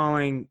that I'm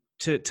calling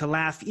to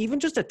laugh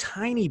even just a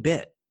tiny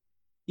bit,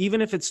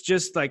 even if it's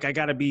just like, I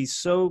got to be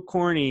so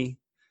corny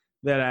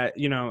that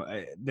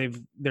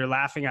they're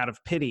laughing out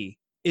of pity.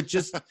 It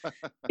just,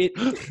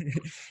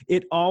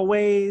 it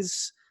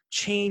always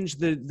changed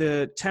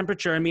the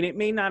temperature. I mean, it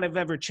may not have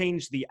ever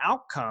changed the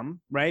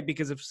outcome, right?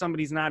 Because if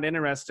somebody's not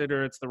interested,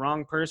 or it's the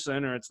wrong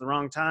person, or it's the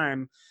wrong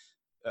time,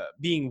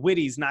 being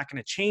witty is not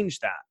going to change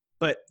that.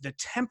 But the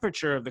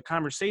temperature of the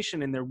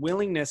conversation and their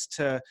willingness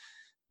to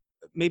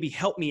maybe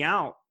help me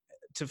out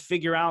to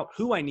figure out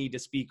who I need to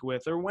speak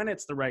with or when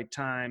it's the right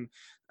time,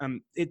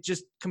 it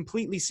just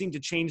completely seemed to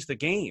change the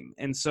game.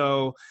 And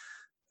so,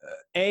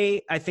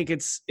 I think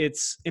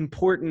it's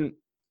important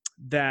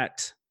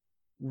that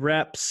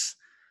reps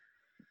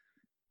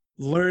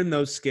learn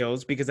those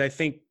skills, because I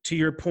think, to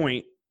your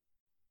point,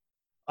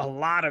 a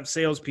lot of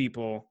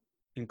salespeople,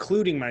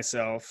 including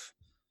myself,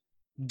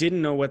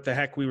 didn't know what the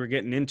heck we were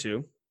getting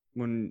into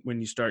when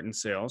you start in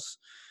sales.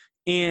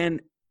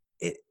 And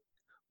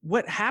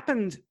what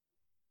happened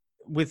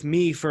with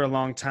me for a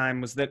long time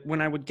was that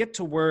when I would get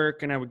to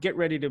work and I would get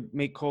ready to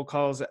make cold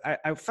calls,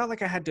 I felt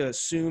like I had to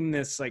assume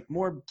this like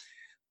more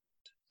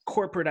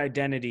corporate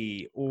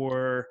identity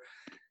or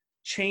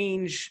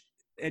change,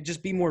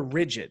 just be more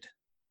rigid.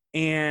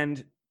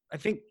 And I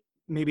think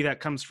maybe that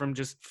comes from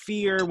just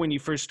fear when you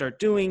first start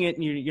doing it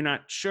and you're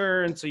not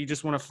sure. And so you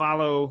just want to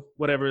follow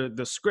whatever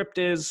the script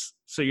is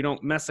so you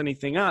don't mess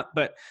anything up.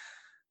 But,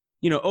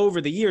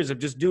 over the years of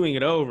just doing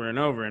it over and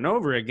over and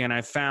over again,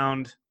 I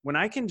found when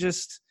I can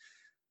just,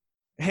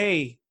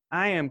 hey,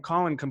 I am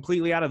calling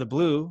completely out of the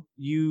blue.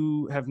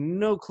 You have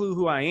no clue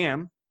who I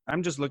am.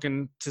 I'm just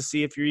looking to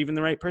see if you're even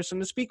the right person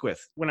to speak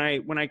with. When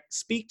I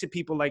speak to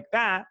people like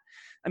that,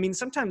 I mean,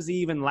 sometimes they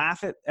even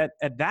laugh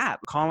at that,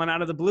 calling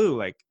out of the blue,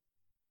 like,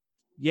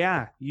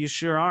 yeah, you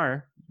sure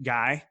are,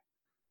 guy.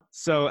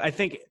 So I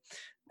think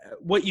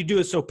what you do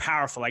is so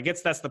powerful. I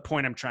guess that's the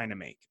point I'm trying to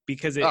make,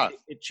 because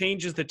it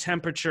changes the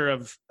temperature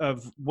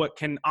of what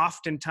can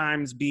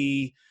oftentimes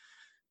be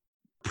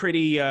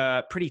pretty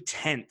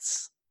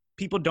tense.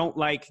 People don't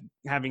like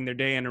having their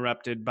day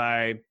interrupted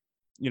by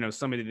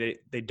somebody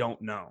they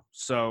don't know.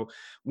 So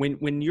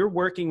when you're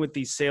working with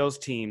these sales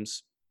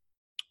teams,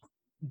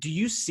 do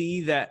you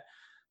see that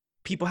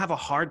people have a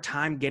hard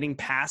time getting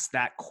past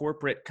that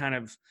corporate kind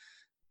of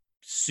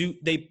suit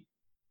they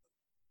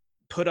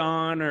put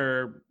on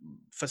or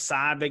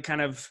facade they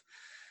kind of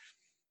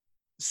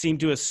seem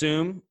to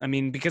assume? I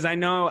mean, because I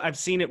know I've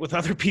seen it with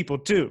other people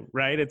too,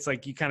 right? It's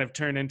like you kind of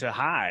turn into,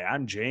 hi,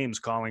 I'm James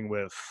calling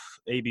with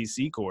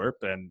ABC Corp.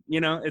 And,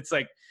 it's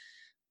like,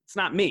 it's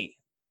not me.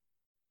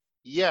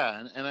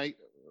 Yeah. And a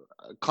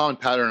common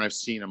pattern I've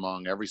seen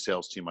among every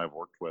sales team I've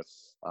worked with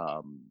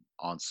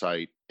on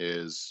site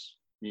is,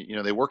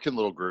 they work in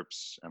little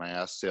groups, and I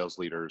ask sales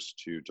leaders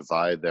to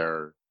divide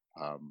their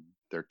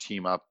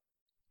team up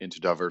into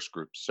diverse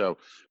groups. So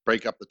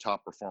break up the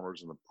top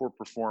performers and the poor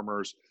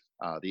performers,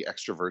 the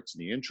extroverts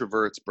and the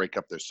introverts, break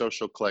up their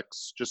social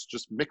cliques,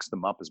 just mix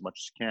them up as much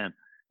as you can.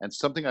 And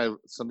something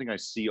I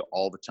see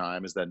all the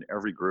time is that in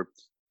every group,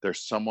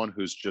 there's someone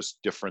who's just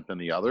different than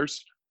the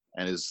others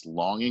and is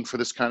longing for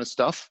this kind of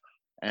stuff.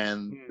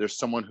 And there's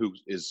someone who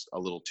is a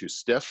little too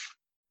stiff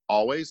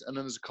always. And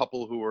then there's a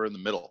couple who are in the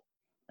middle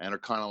and are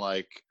kind of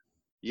like,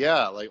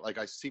 yeah, like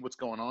I see what's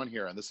going on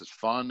here, and this is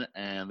fun,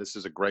 and this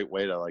is a great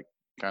way to like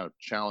kind of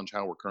challenge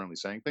how we're currently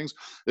saying things.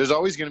 There's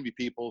always going to be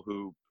people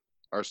who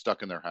are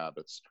stuck in their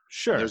habits.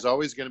 Sure. And there's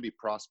always going to be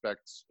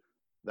prospects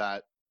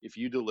that if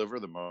you deliver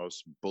the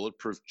most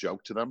bulletproof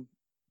joke to them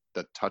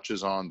that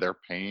touches on their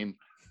pain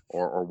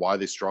or why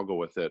they struggle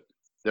with it,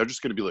 they're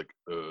just going to be like,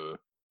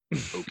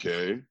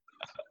 okay.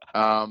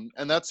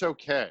 And that's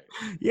okay.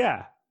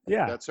 Yeah.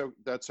 That's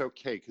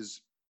okay.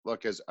 Because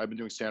look, as I've been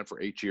doing stand-up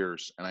for 8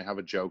 years, and I have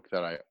a joke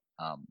that I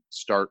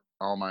start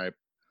all my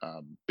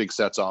big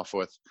sets off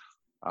with.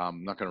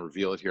 I'm not going to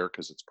reveal it here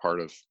because it's part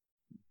of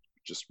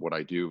just what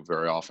I do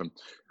very often.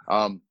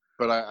 But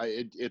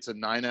it's a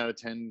 9 out of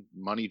 10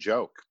 money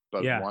joke,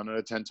 but 1 out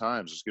of 10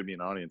 times there's going to be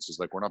an audience who's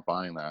like, we're not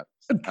buying that.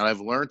 And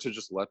I've learned to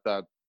just let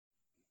that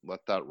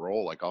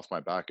roll like off my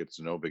back. It's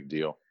no big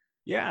deal.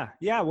 Yeah.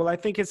 Well, I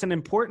think it's an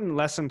important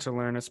lesson to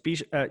learn,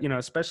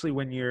 especially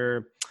when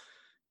you're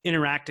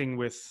interacting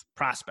with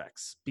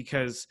prospects,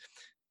 because,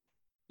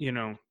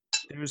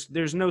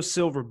 there's no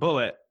silver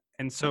bullet.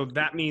 And so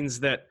that means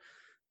that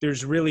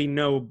there's really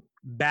no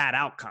bad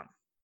outcome.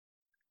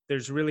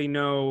 There's really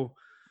no,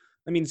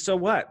 so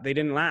what? They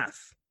didn't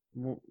laugh.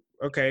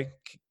 Okay.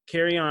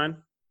 Carry on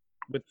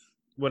with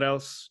what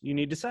else you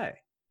need to say.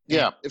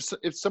 Yeah.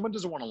 If someone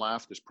doesn't want to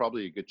laugh, there's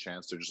probably a good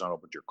chance they're just not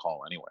open to your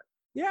call anyway.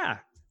 Yeah.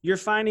 You're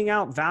finding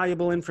out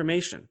valuable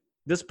information.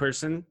 This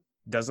person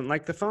doesn't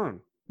like the phone.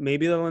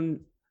 Maybe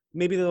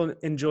they'll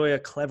enjoy a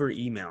clever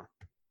email.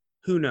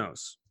 Who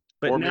knows?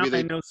 But now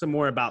I know some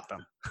more about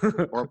them.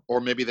 or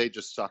maybe they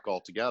just suck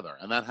altogether,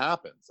 and that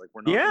happens. Like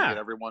we're not going to get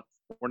everyone.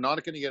 We're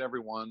not going to get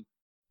everyone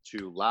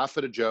to laugh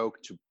at a joke,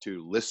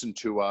 to listen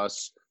to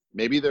us.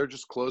 Maybe they're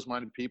just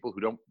closed-minded people who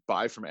don't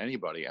buy from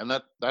anybody, and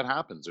that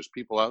happens. There's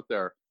people out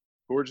there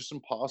who are just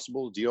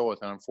impossible to deal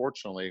with, and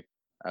unfortunately,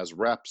 as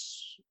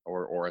reps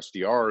or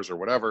SDRs or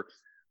whatever,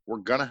 we're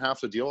going to have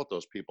to deal with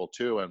those people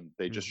too, and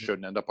they just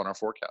shouldn't end up on our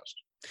forecast.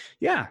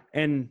 Yeah,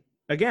 and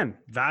again,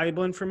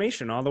 valuable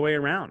information all the way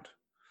around.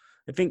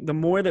 I think the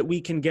more that we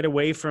can get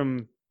away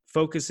from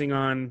focusing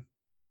on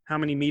how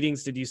many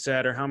meetings did you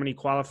set or how many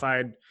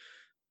qualified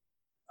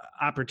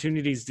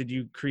opportunities did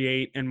you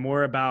create, and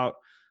more about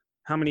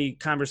how many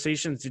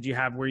conversations did you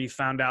have where you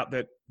found out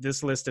that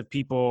this list of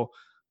people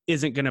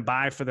isn't going to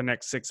buy for the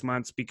next 6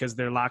 months because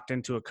they're locked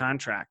into a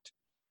contract.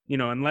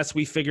 Unless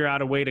we figure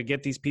out a way to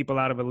get these people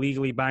out of a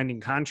legally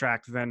binding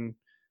contract, then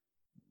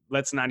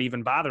let's not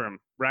even bother them.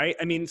 Right.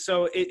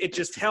 So it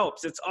just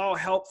helps. It's all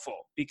helpful,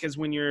 because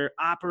when you're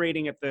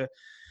operating at the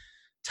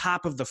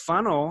top of the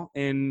funnel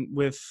and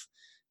with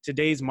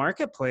today's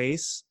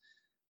marketplace,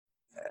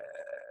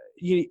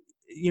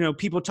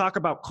 people talk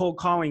about cold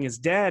calling is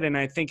dead. And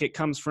I think it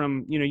comes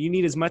from, you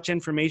need as much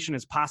information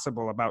as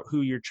possible about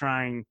who you're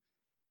trying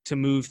to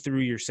move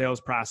through your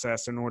sales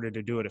process in order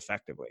to do it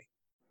effectively.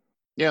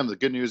 Yeah. And the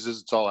good news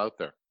is it's all out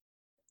there.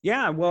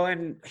 Yeah. Well,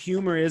 and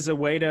humor is a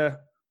way to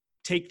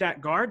take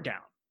that guard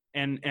down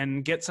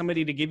and get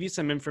somebody to give you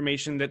some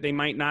information that they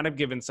might not have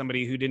given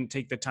somebody who didn't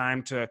take the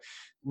time to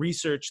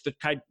research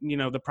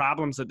the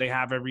problems that they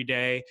have every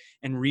day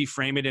and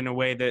reframe it in a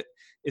way that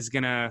is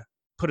going to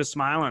put a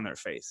smile on their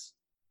face.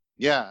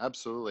 Yeah,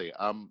 absolutely.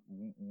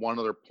 One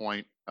other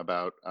point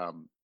about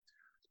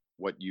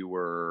what you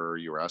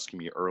were asking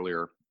me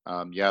earlier.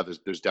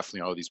 There's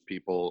definitely all these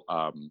people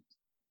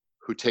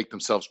who take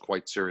themselves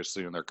quite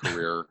seriously in their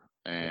career.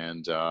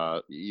 And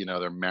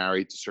they're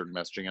married to certain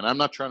messaging, and I'm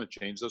not trying to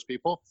change those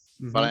people,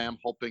 but I am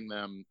hoping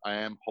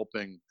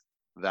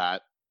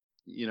that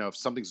if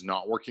something's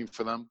not working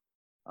for them,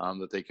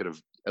 that they could have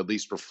at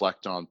least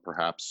reflect on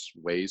perhaps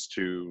ways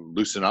to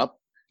loosen up.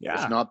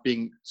 It's not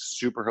being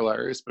super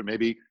hilarious, but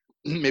maybe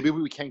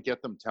we can't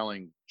get them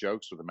telling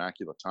jokes with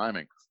immaculate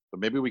timing, but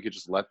maybe we could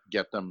just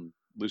get them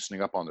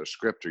loosening up on their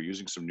script or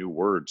using some new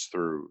words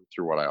through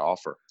what I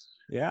offer.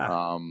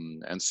 Yeah.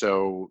 And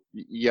so,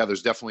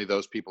 there's definitely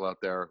those people out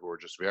there who are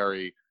just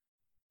very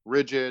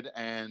rigid,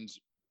 and,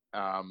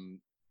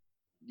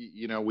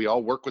 we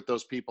all work with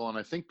those people. And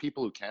I think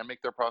people who can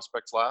make their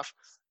prospects laugh,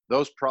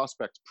 those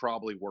prospects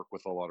probably work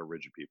with a lot of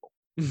rigid people.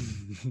 I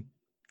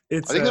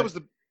think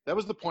that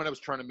was the point I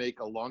was trying to make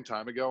a long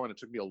time ago, and it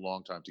took me a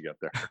long time to get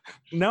there.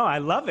 No, I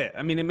love it.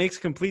 It makes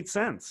complete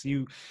sense.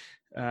 You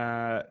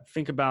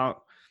think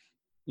about,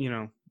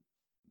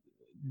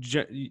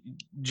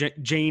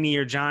 Janie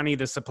or Johnny,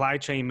 the supply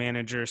chain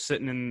manager,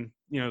 sitting in,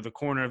 the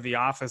corner of the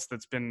office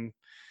that's been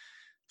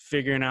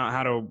figuring out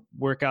how to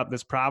work out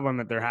this problem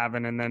that they're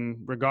having. And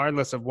then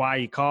regardless of why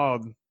he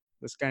called,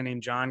 this guy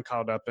named John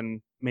called up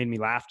and made me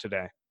laugh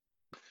today.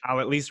 I'll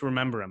at least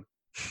remember him.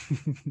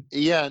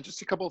 Yeah. And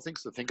just a couple of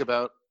things to think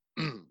about.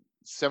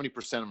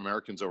 70% of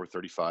Americans over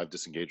 35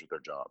 disengage with their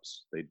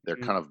jobs. They're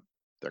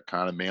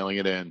kind of mailing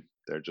it in.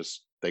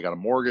 They got a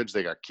mortgage,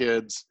 they got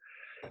kids.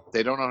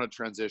 They don't know how to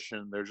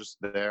transition. They're just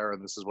there,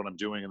 and this is what I'm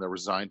doing, and they're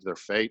resigned to their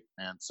fate.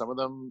 And some of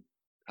them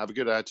have a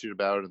good attitude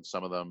about it, and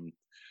some of them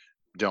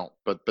don't.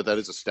 But that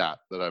is a stat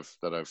that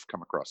I've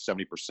come across.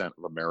 70%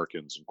 of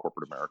Americans in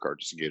corporate America are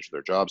disengaged with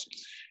their jobs,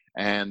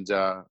 and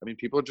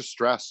people are just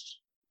stressed.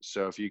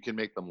 So if you can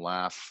make them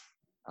laugh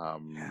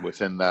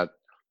within that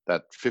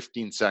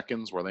 15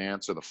 seconds where they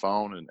answer the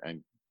phone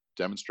and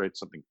demonstrate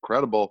something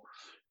credible,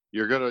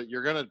 you're gonna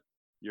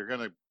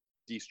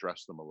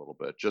de-stress them a little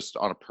bit, just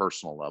on a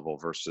personal level,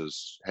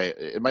 versus, hey,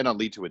 it might not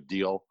lead to a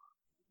deal,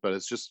 but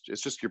it's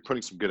just you're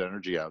putting some good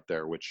energy out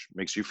there, which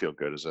makes you feel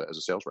good as a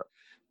sales rep.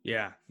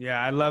 Yeah.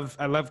 I love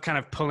kind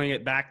of pulling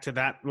it back to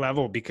that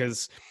level,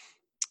 because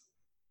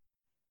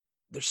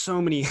there's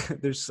so many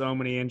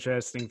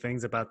interesting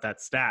things about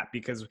that stat.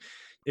 Because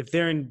if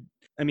they're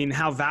I mean,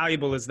 how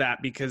valuable is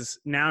that? Because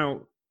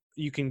now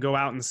you can go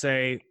out and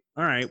say,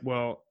 all right,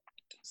 well,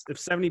 if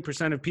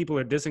 70% of people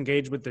are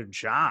disengaged with their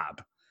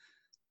job,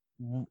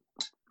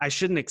 I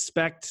shouldn't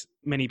expect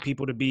many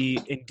people to be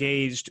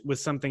engaged with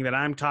something that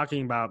I'm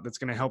talking about that's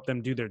going to help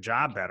them do their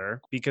job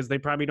better, because they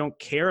probably don't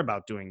care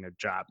about doing their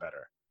job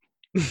better.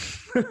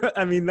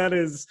 I mean, that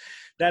is,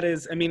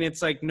 I mean,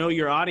 it's like know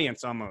your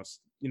audience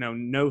almost,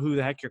 know who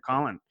the heck you're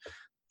calling.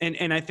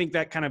 And I think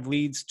that kind of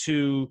leads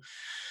to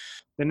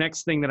the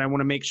next thing that I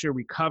want to make sure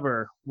we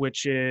cover,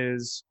 which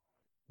is,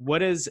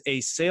 what is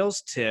a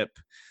sales tip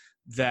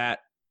that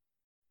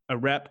a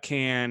rep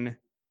can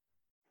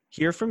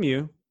hear from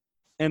you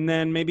and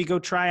then maybe go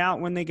try out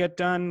when they get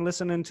done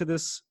listening to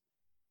this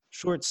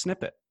short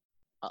snippet?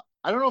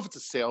 I don't know if it's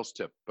a sales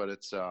tip, but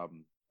it's,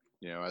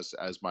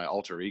 as my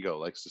alter ego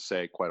likes to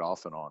say quite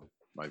often on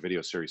my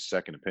video series,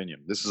 Second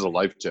Opinion, this is a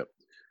life tip.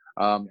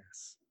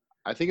 Yes.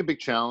 I think a big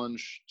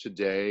challenge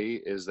today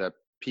is that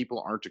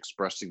people aren't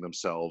expressing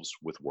themselves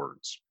with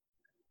words.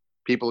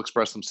 People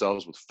express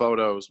themselves with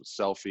photos, with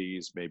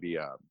selfies, maybe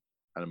an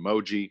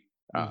emoji,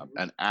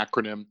 an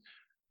acronym.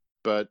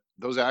 But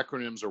those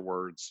acronyms are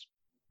words.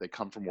 They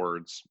come from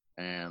words,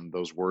 and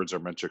those words are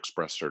meant to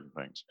express certain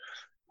things.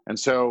 And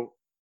so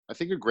I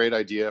think a great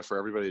idea for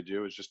everybody to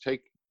do is just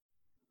take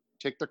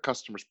their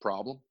customer's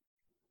problem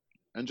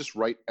and just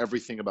write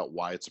everything about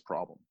why it's a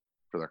problem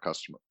for their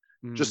customer.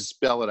 Just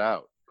spell it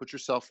out. Put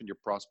yourself in your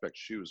prospect's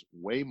shoes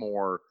way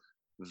more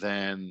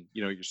than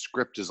your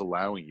script is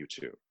allowing you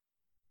to.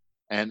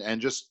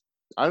 And just,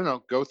 I don't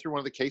know, go through one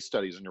of the case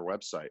studies on your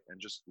website and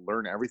just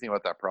learn everything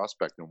about that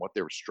prospect and what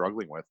they were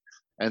struggling with,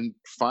 and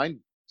find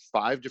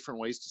 5 different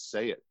ways to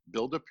say it.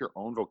 Build up your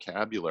own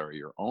vocabulary,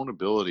 your own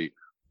ability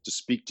to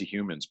speak to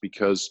humans,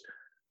 because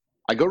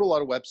I go to a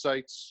lot of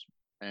websites,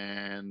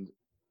 and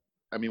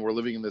I mean, we're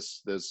living in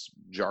this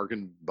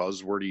jargon,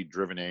 buzzwordy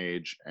driven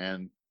age,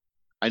 and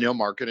I know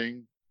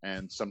marketing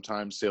and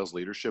sometimes sales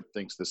leadership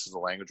thinks this is the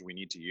language we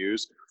need to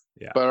use.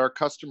 Yeah. But our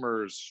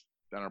customers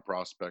and our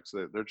prospects,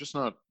 they're just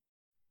not,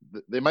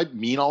 they might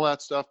mean all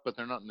that stuff, but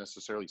they're not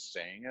necessarily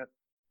saying it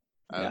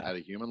at a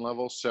human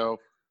level. So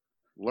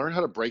learn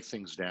how to break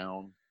things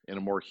down in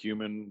a more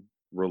human,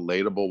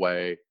 relatable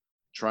way.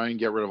 Try and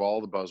get rid of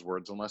all the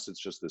buzzwords, unless it's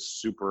just this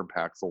super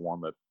impactful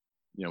one that,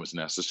 is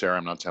necessary.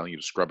 I'm not telling you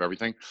to scrub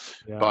everything,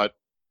 but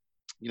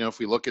if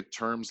we look at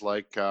terms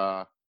like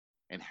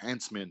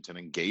enhancement and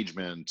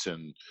engagement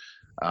and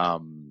I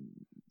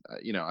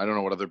don't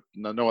know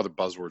no other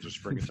buzzwords are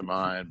springing to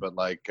mind, but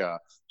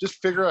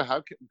just figure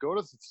out go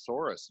to the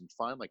thesaurus and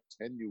find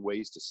 10 new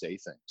ways to say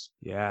things.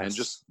 And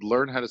just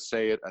learn how to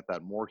say it at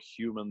that more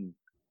human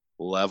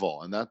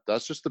level. And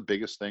that's just the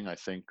biggest thing I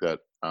think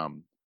that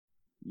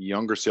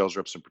younger sales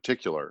reps in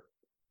particular,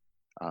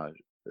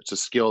 it's a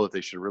skill that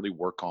they should really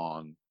work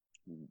on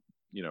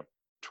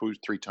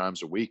 2-3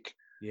 times a week.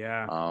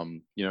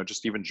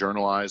 Just even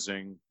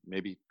journalizing,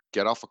 maybe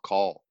get off a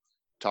call,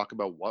 talk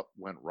about what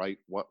went right,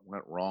 what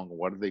went wrong,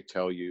 what did they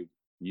tell you,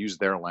 use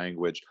their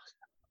language.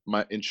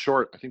 In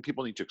short, I think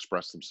people need to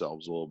express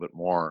themselves a little bit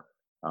more.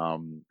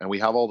 And we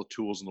have all the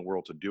tools in the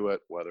world to do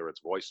it, whether it's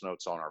voice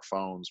notes on our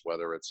phones,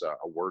 whether it's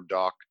a Word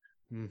doc,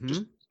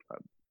 just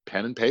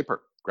pen and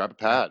paper, grab a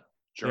pad,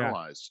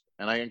 journalize.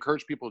 And I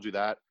encourage people to do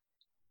that,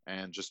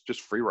 and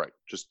just free write.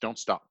 Just don't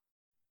stop.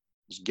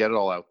 Just get it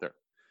all out there.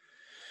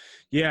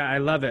 Yeah, I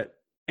love it.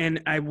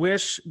 And I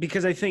wish,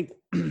 because I think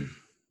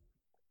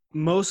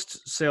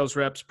most sales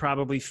reps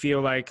probably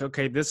feel like,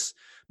 okay, this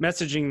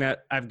messaging that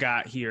I've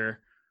got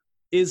here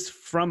is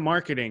from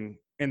marketing.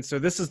 And so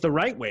this is the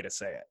right way to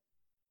say it.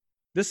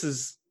 This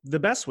is the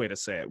best way to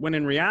say it. When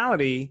in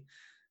reality,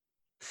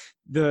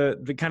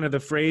 the kind of the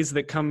phrase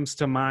that comes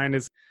to mind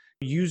is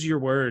use your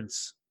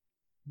words.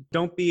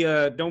 Don't be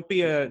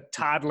a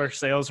toddler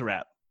sales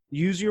rep.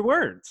 Use your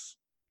words.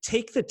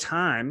 Take the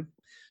time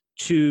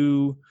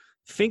to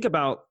think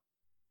about,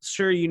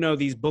 sure,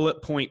 these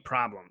bullet point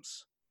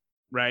problems,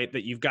 right,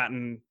 that you've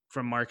gotten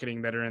from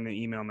marketing that are in the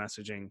email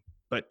messaging,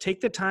 but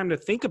take the time to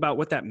think about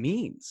what that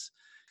means.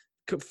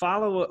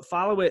 Follow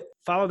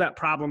that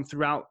problem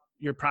throughout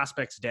your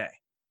prospect's day,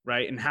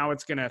 right, and how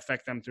it's going to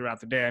affect them throughout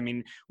the day. I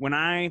mean, when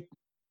I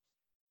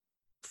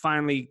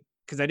finally,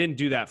 because I didn't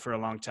do that for a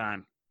long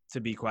time,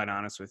 to be quite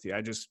honest with you,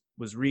 I just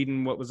was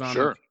reading what was on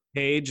the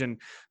page and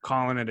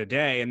calling it a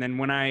day. And then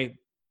when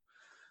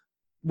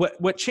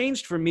what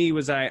changed for me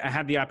was I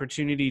had the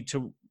opportunity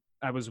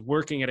I was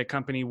working at a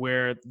company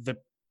where the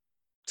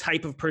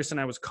type of person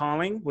I was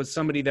calling was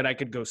somebody that I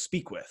could go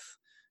speak with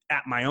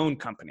at my own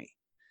company.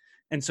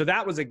 And so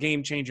that was a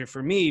game changer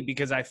for me,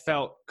 because I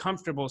felt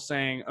comfortable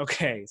saying,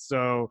 okay,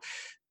 so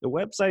the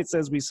website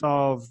says we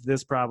solve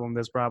this problem,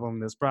 this problem,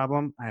 this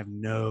problem. I have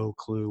no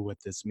clue what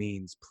this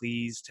means.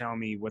 Please tell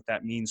me what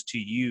that means to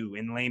you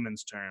in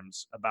layman's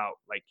terms about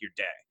your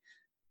day.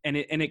 And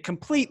it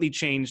completely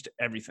changed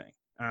everything.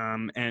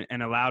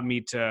 And allowed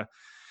me to,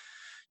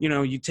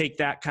 you take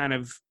that kind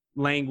of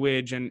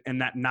language and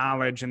that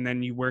knowledge, and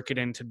then you work it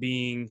into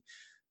being,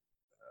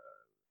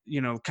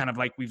 kind of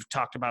like we've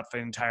talked about the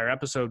entire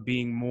episode,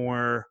 being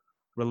more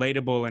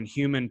relatable and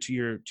human to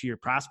your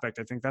prospect,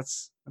 I think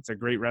that's a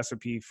great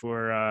recipe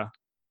for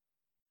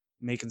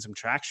making some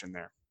traction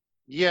there.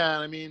 Yeah,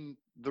 and I mean,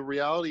 the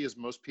reality is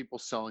most people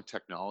selling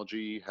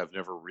technology have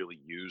never really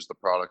used the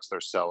products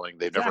they're selling.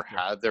 They've never Exactly.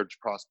 had their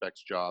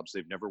prospects jobs.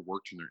 They've never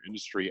worked in their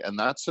industry, and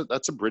that's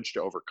a bridge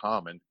to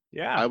overcome. And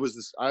Yeah. I was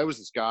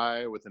this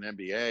guy with an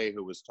MBA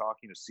who was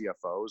talking to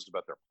CFOs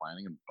about their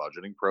planning and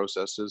budgeting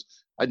processes.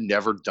 I'd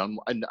never done.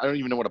 I don't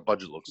even know what a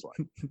budget looks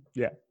like.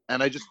 Yeah.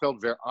 And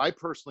I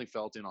personally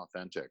felt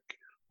inauthentic.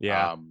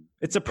 Yeah.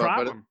 It's a but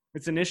problem.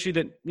 It's an issue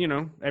that,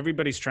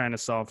 everybody's trying to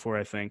solve for,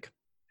 I think.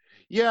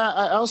 Yeah,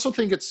 I also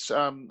think it's.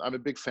 I'm a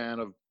big fan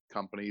of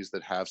companies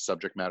that have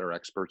subject matter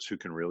experts who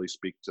can really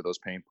speak to those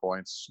pain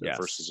points Yes.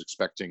 versus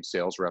expecting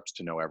sales reps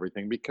to know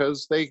everything,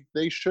 because they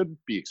should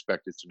be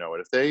expected to know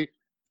it. If they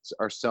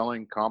are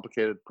selling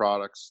complicated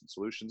products and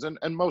solutions, and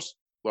most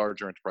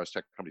larger enterprise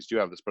tech companies do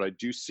have this, but I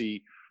do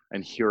see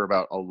and hear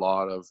about a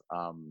lot of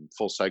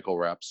full cycle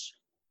reps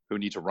who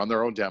need to run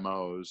their own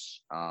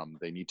demos.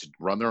 They need to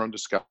run their own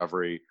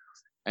discovery,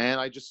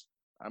 and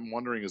I'm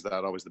wondering, is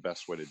that always the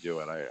best way to do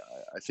it? I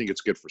think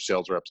it's good for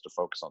sales reps to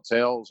focus on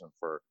sales, and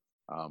for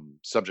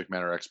subject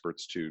matter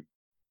experts to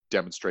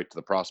demonstrate to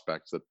the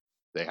prospects that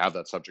they have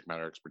that subject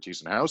matter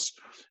expertise in house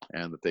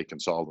and that they can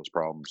solve those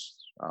problems.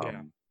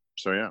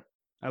 So yeah.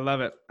 I love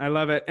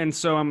it. And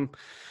so I'm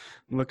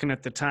looking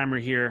at the timer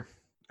here.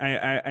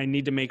 I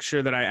need to make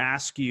sure that I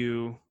ask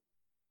you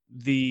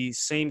the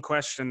same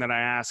question that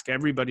I ask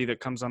everybody that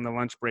comes on the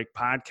Lunch Break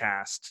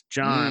podcast.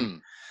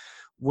 John,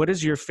 what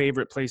is your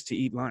favorite place to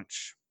eat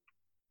lunch?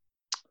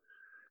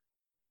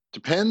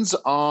 Depends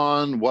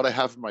on what I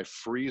have in my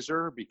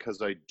freezer,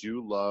 because I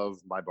do love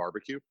my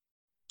barbecue.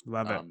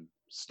 Love it.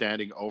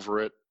 Standing over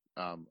it,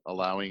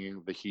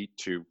 allowing the heat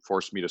to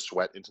force me to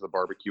sweat into the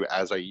barbecue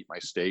as I eat my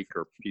steak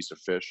or piece of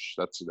fish.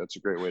 That's a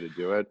great way to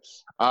do it.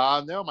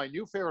 No, my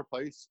new favorite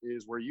place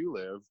is where you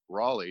live,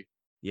 Raleigh.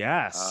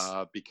 Yes.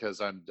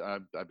 Because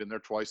I've been there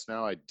twice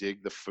now. I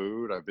dig the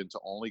food. I've been to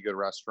only good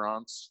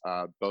restaurants,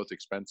 both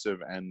expensive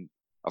and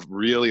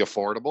really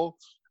affordable.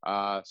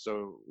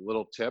 So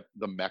little tip,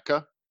 the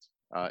Mecca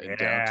in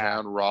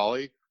downtown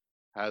Raleigh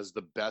has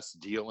the best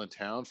deal in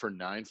town. For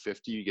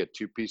 $9.50, you get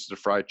 2 pieces of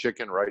fried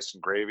chicken, rice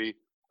and gravy.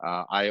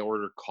 I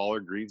order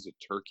collard greens with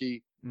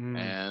turkey,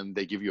 and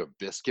they give you a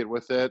biscuit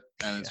with it.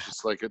 And it's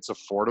just like, it's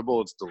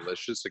affordable. It's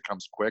delicious. It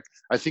comes quick.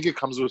 I think it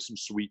comes with some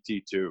sweet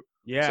tea too.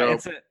 Yeah.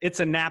 So,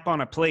 it's a nap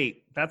on a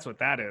plate. That's what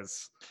that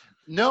is.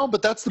 No,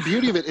 but that's the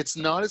beauty of it. It's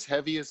not as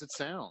heavy as it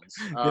sounds.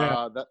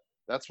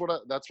 That's what I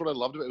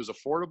loved about it. It was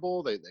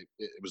affordable. It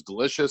was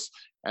delicious.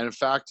 And in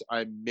fact,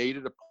 I made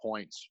it a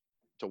point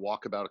to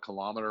walk about 1.5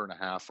 kilometers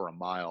or a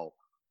mile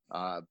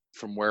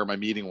from where my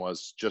meeting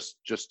was, just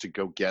to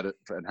go get it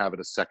and have it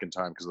a second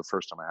time, because the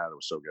first time I had it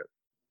was so good.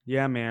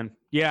 Yeah, man.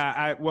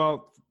 Yeah,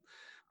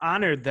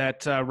 honored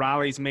that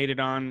Raleigh's made it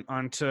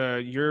onto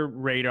your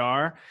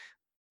radar.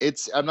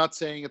 I'm not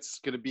saying it's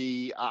going to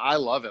be. I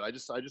love it. I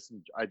just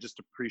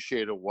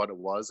appreciated what it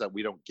was, that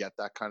we don't get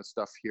that kind of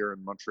stuff here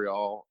in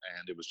Montreal,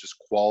 and it was just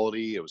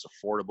quality. It was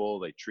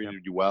affordable. They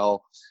treated you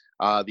well.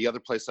 The other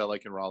place I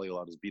like in Raleigh a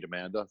lot is Beat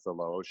Amanda, the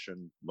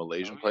Laotian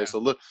Malaysian place. A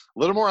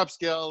little more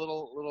upscale, a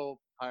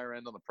little higher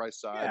end on the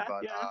price side,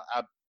 but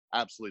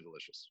absolutely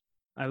delicious.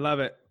 I love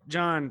it.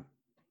 John,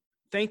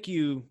 thank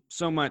you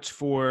so much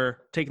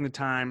for taking the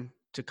time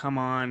to come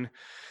on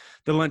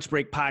the Lunch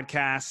Break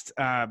podcast.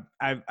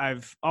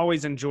 I've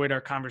always enjoyed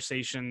our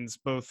conversations,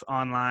 both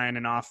online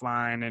and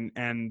offline,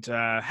 and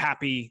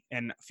happy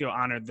and feel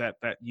honored that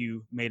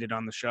you made it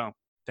on the show.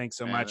 Thanks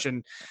so much.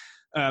 And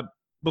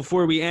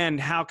before we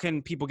end, how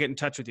can people get in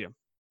touch with you?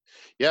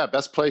 Yeah,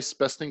 best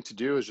thing to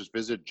do is just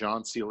visit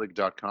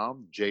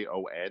johnselig.com,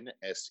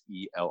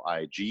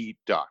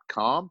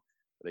 JONSELIG.com.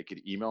 They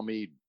could email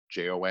me,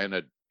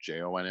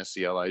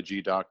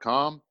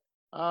 JON@JONSELIG.com.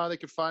 They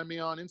can find me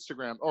on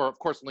Instagram, or of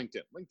course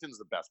LinkedIn. LinkedIn's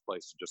the best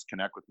place to just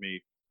connect with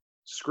me.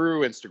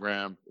 Screw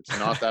Instagram. It's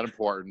not that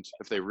important.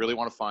 If they really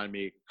want to find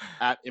me,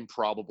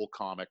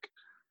 @ImprobableComic.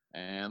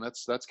 And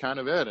that's kind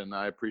of it. And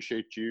I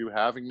appreciate you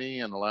having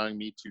me and allowing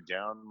me to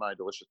down my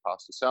delicious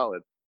pasta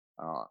salad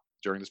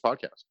during this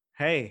podcast.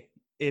 Hey,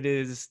 it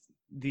is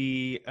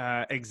the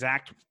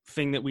exact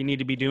thing that we need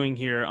to be doing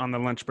here on the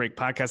Lunch Break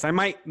podcast. I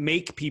might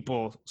make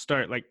people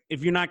start, like,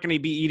 if you're not going to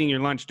be eating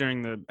your lunch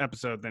during the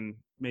episode, then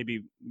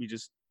maybe we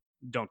just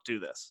don't do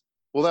this.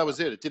 Well, that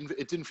was it. It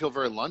didn't feel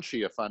very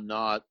lunchy if I'm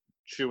not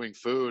chewing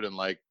food, and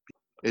like,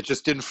 it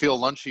just didn't feel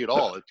lunchy at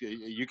all.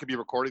 You could be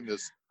recording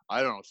this,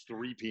 I don't know,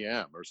 3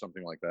 p.m. or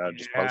something like that,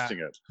 just posting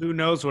it. Who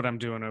knows what I'm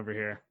doing over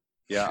here?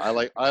 Yeah,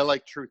 I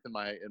like truth in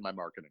my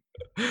marketing.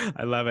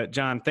 I love it.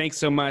 John, thanks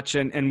so much.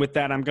 And with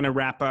that, I'm going to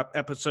wrap up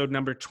episode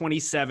number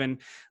 27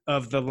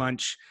 of the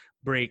Lunch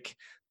Break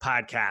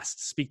podcast.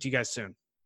 Speak to you guys soon.